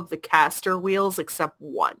all of the caster wheels except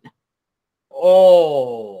one.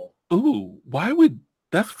 Oh. Ooh, why would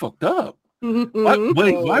that's fucked up? What?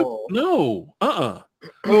 Wait, why? No.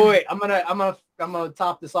 Wait, I'm gonna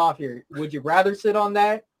top this off here. Would you rather sit on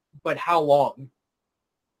that? But how long?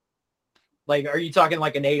 Like, are you talking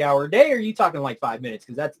like an 8-hour day, or are you talking like 5 minutes?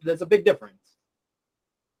 Because that's a big difference.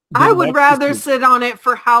 I would rather sit on it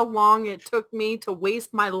for how long it took me to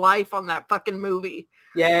waste my life on that fucking movie.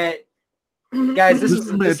 Yeah, guys, this is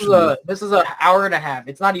an hour and a half.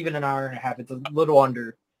 It's not even an hour and a half. It's a little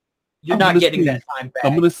under. You're not getting that time back.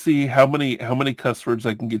 I'm gonna see how many cuss words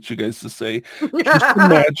I can get you guys to say. Just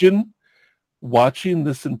imagine watching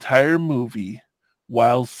this entire movie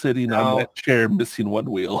while sitting on that chair missing one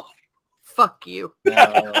wheel. Fuck you. No.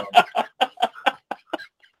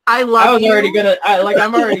 I love I was you. already gonna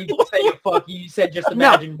I'm already saying fuck you. You said just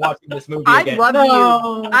imagine watching this movie again. I love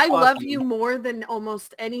you. I love you more than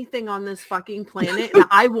almost anything on this fucking planet, and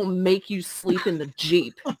I will make you sleep in the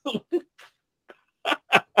Jeep.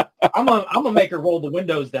 I'm gonna make her roll the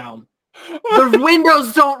windows down. The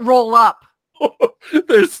windows don't roll up.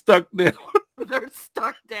 They're stuck down. They're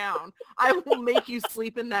stuck down. I will make you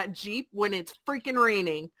sleep in that Jeep when it's freaking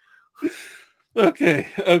raining. Okay.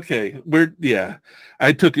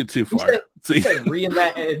 I took it too far.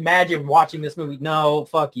 Imagine watching this movie. No,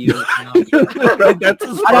 fuck you. No. Right, that's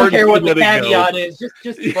I don't care what the caveat is.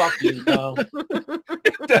 Just fuck you. No.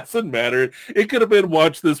 It doesn't matter. It could have been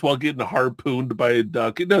watch this while getting harpooned by a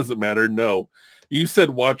duck. It doesn't matter. No. You said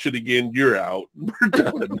watch it again. You're out. We're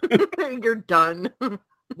done. You're done.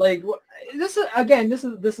 Like this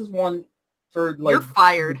is one for like you're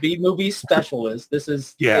fired. B movie specialist. This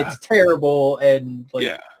is it's terrible and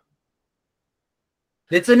like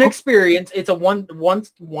it's an experience. It's a once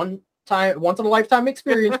in a lifetime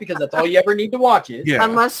experience because that's all you ever need to watch it. Yeah.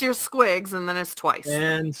 Unless you're Sguiggs, and then it's twice.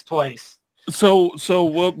 And it's twice. So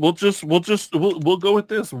we'll go with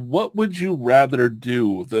this. What would you rather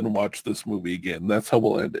do than watch this movie again? That's how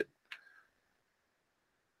we'll end it.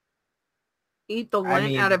 Eat the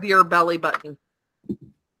lint out of your belly button.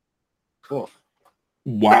 Cool.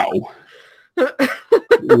 Wow.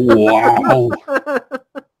 Wow.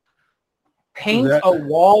 Paint a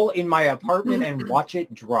wall in my apartment and watch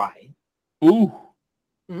it dry. Ooh.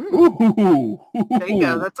 Ooh. There you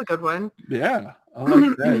go. That's a good one. Yeah, I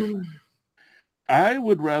like that. I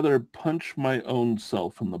would rather punch my own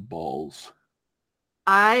self in the balls.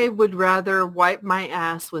 I would rather wipe my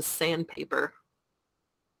ass with sandpaper.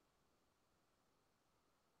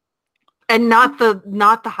 And not the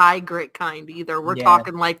high grit kind either. We're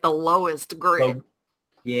talking like the lowest grit. So,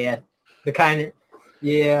 yeah. The kind of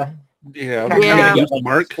yeah. Yeah. Get,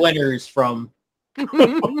 like, splinters from.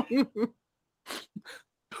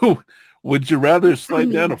 Would you rather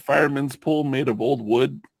slide down a fireman's pole made of old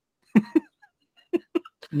wood?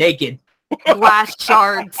 Naked. Glass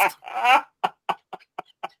shards.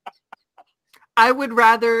 I would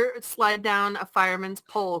rather slide down a fireman's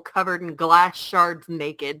pole covered in glass shards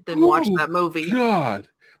naked than watch that movie. God,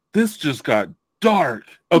 this just got dark.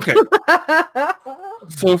 Okay.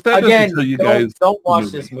 So if that again, doesn't tell you guys, don't watch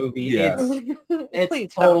this movie. Yeah.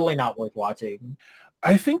 It's totally not worth watching.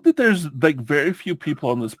 I think that there's like very few people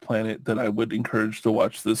on this planet that I would encourage to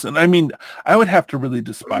watch this. And I mean, I would have to really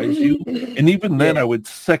despise you. And even then I would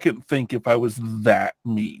second think if I was that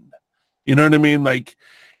mean. You know what I mean? Like,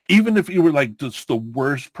 even if you were like just the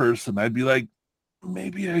worst person, I'd be like,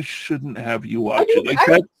 maybe I shouldn't have you watch it. Like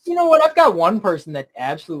that. You know what? I've got one person that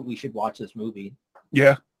absolutely should watch this movie.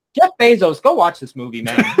 Yeah. Jeff Bezos, go watch this movie,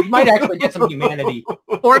 man. You might actually get some humanity.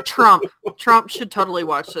 Or Trump. Trump should totally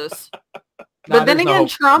watch this. But then again,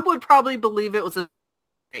 Trump would probably believe it was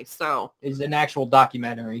so. It's an actual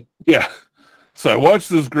documentary. Yeah. So I watched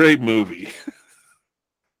this great movie.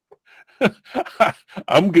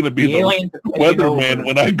 I'm going to be the weatherman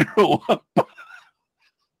when I grow up.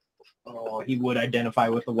 Oh, he would identify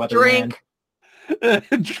with the weatherman.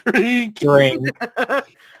 Drink.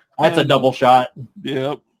 That's a double shot.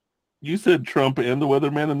 Yep. You said Trump and the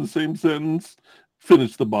weatherman in the same sentence.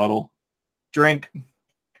 Finish the bottle. Drink.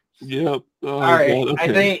 Yep. Oh, all right. God,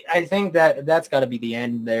 okay. I think that's got to be the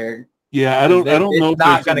end there. Yeah, I don't know. It's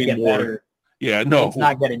not going to get better. Yeah, no. It's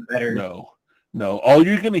not getting better. No. All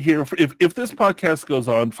you're going to hear, if this podcast goes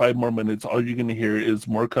on 5 more minutes, all you're going to hear is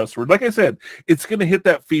more cuss words. Like I said, it's going to hit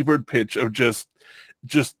that fevered pitch of just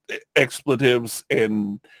expletives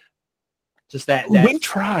and just that. We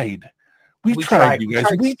tried. We tried, you guys.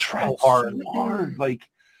 We tried so hard. Like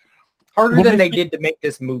harder than they did to make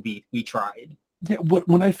this movie. We tried. Yeah,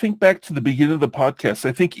 when I think back to the beginning of the podcast,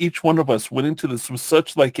 I think each one of us went into this with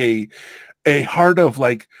such like a heart of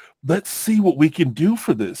like, let's see what we can do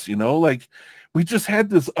for this, you know? Like we just had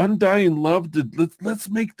this undying love to let's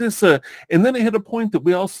make this and then it hit a point that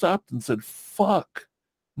we all stopped and said, fuck,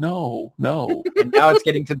 no. And now it's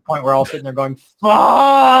getting to the point where we're all sitting there going, fuck.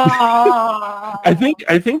 I think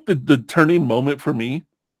the turning moment for me,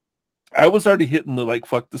 I was already hitting the like,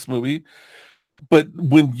 fuck this movie. But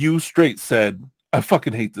when you straight said, I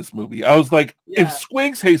fucking hate this movie, I was like, if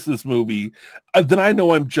Sguiggs hates this movie, then I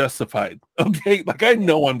know I'm justified. Okay? Like, I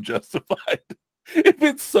know I'm justified. If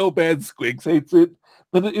it's so bad Sguiggs hates it,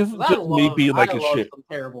 then it isn't just me being like a shit. Some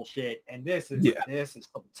terrible shit. And this is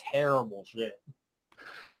some terrible shit.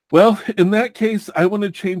 Well, in that case, I want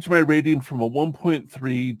to change my rating from a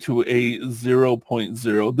 1.3 to a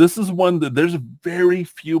 0.0. This is one that there's very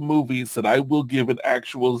few movies that I will give an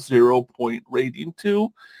actual 0-point rating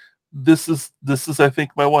to. This is I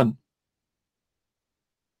think my one.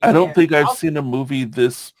 I don't think I've seen a movie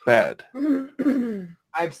this bad.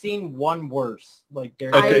 I've seen one worse. Like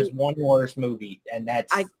there's one worse movie, and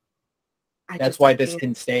that's why this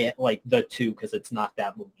can stay at like the 2 because it's not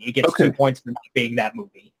that movie. It gets 2 points for not being that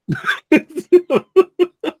movie.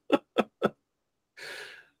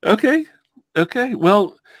 Okay.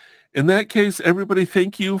 Well, in that case, everybody,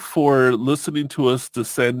 thank you for listening to us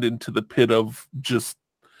descend into the pit of just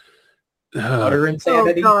utter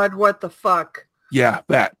insanity. Oh God, what the fuck? Yeah,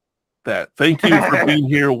 that. Thank you for being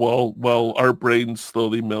here while our brains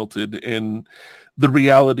slowly melted and the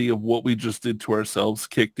reality of what we just did to ourselves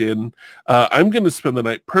kicked in. I'm going to spend the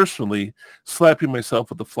night personally slapping myself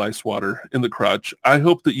with the fly swatter in the crotch. I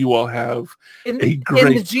hope that you all have in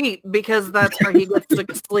the Jeep, because that's where he gets to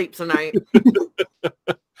sleep tonight.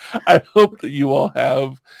 I hope that you all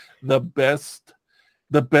have the best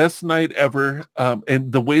night ever.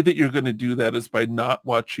 And the way that you're going to do that is by not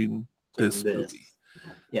watching this movie.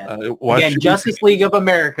 Yeah. Again, Justice League of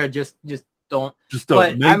America, just don't. Just don't.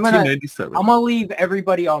 But 1997. I'm gonna leave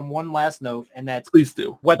everybody on one last note, and that's Please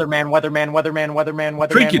do. Weatherman.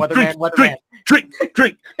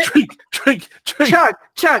 Drink. Chug.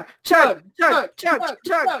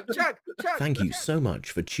 Thank you so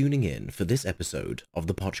much for tuning in for this episode of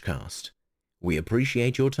the PochCast. We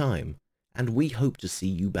appreciate your time, and we hope to see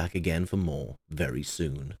you back again for more very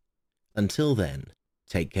soon. Until then,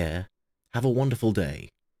 take care, have a wonderful day,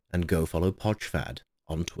 and go follow PochFad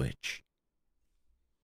on Twitch.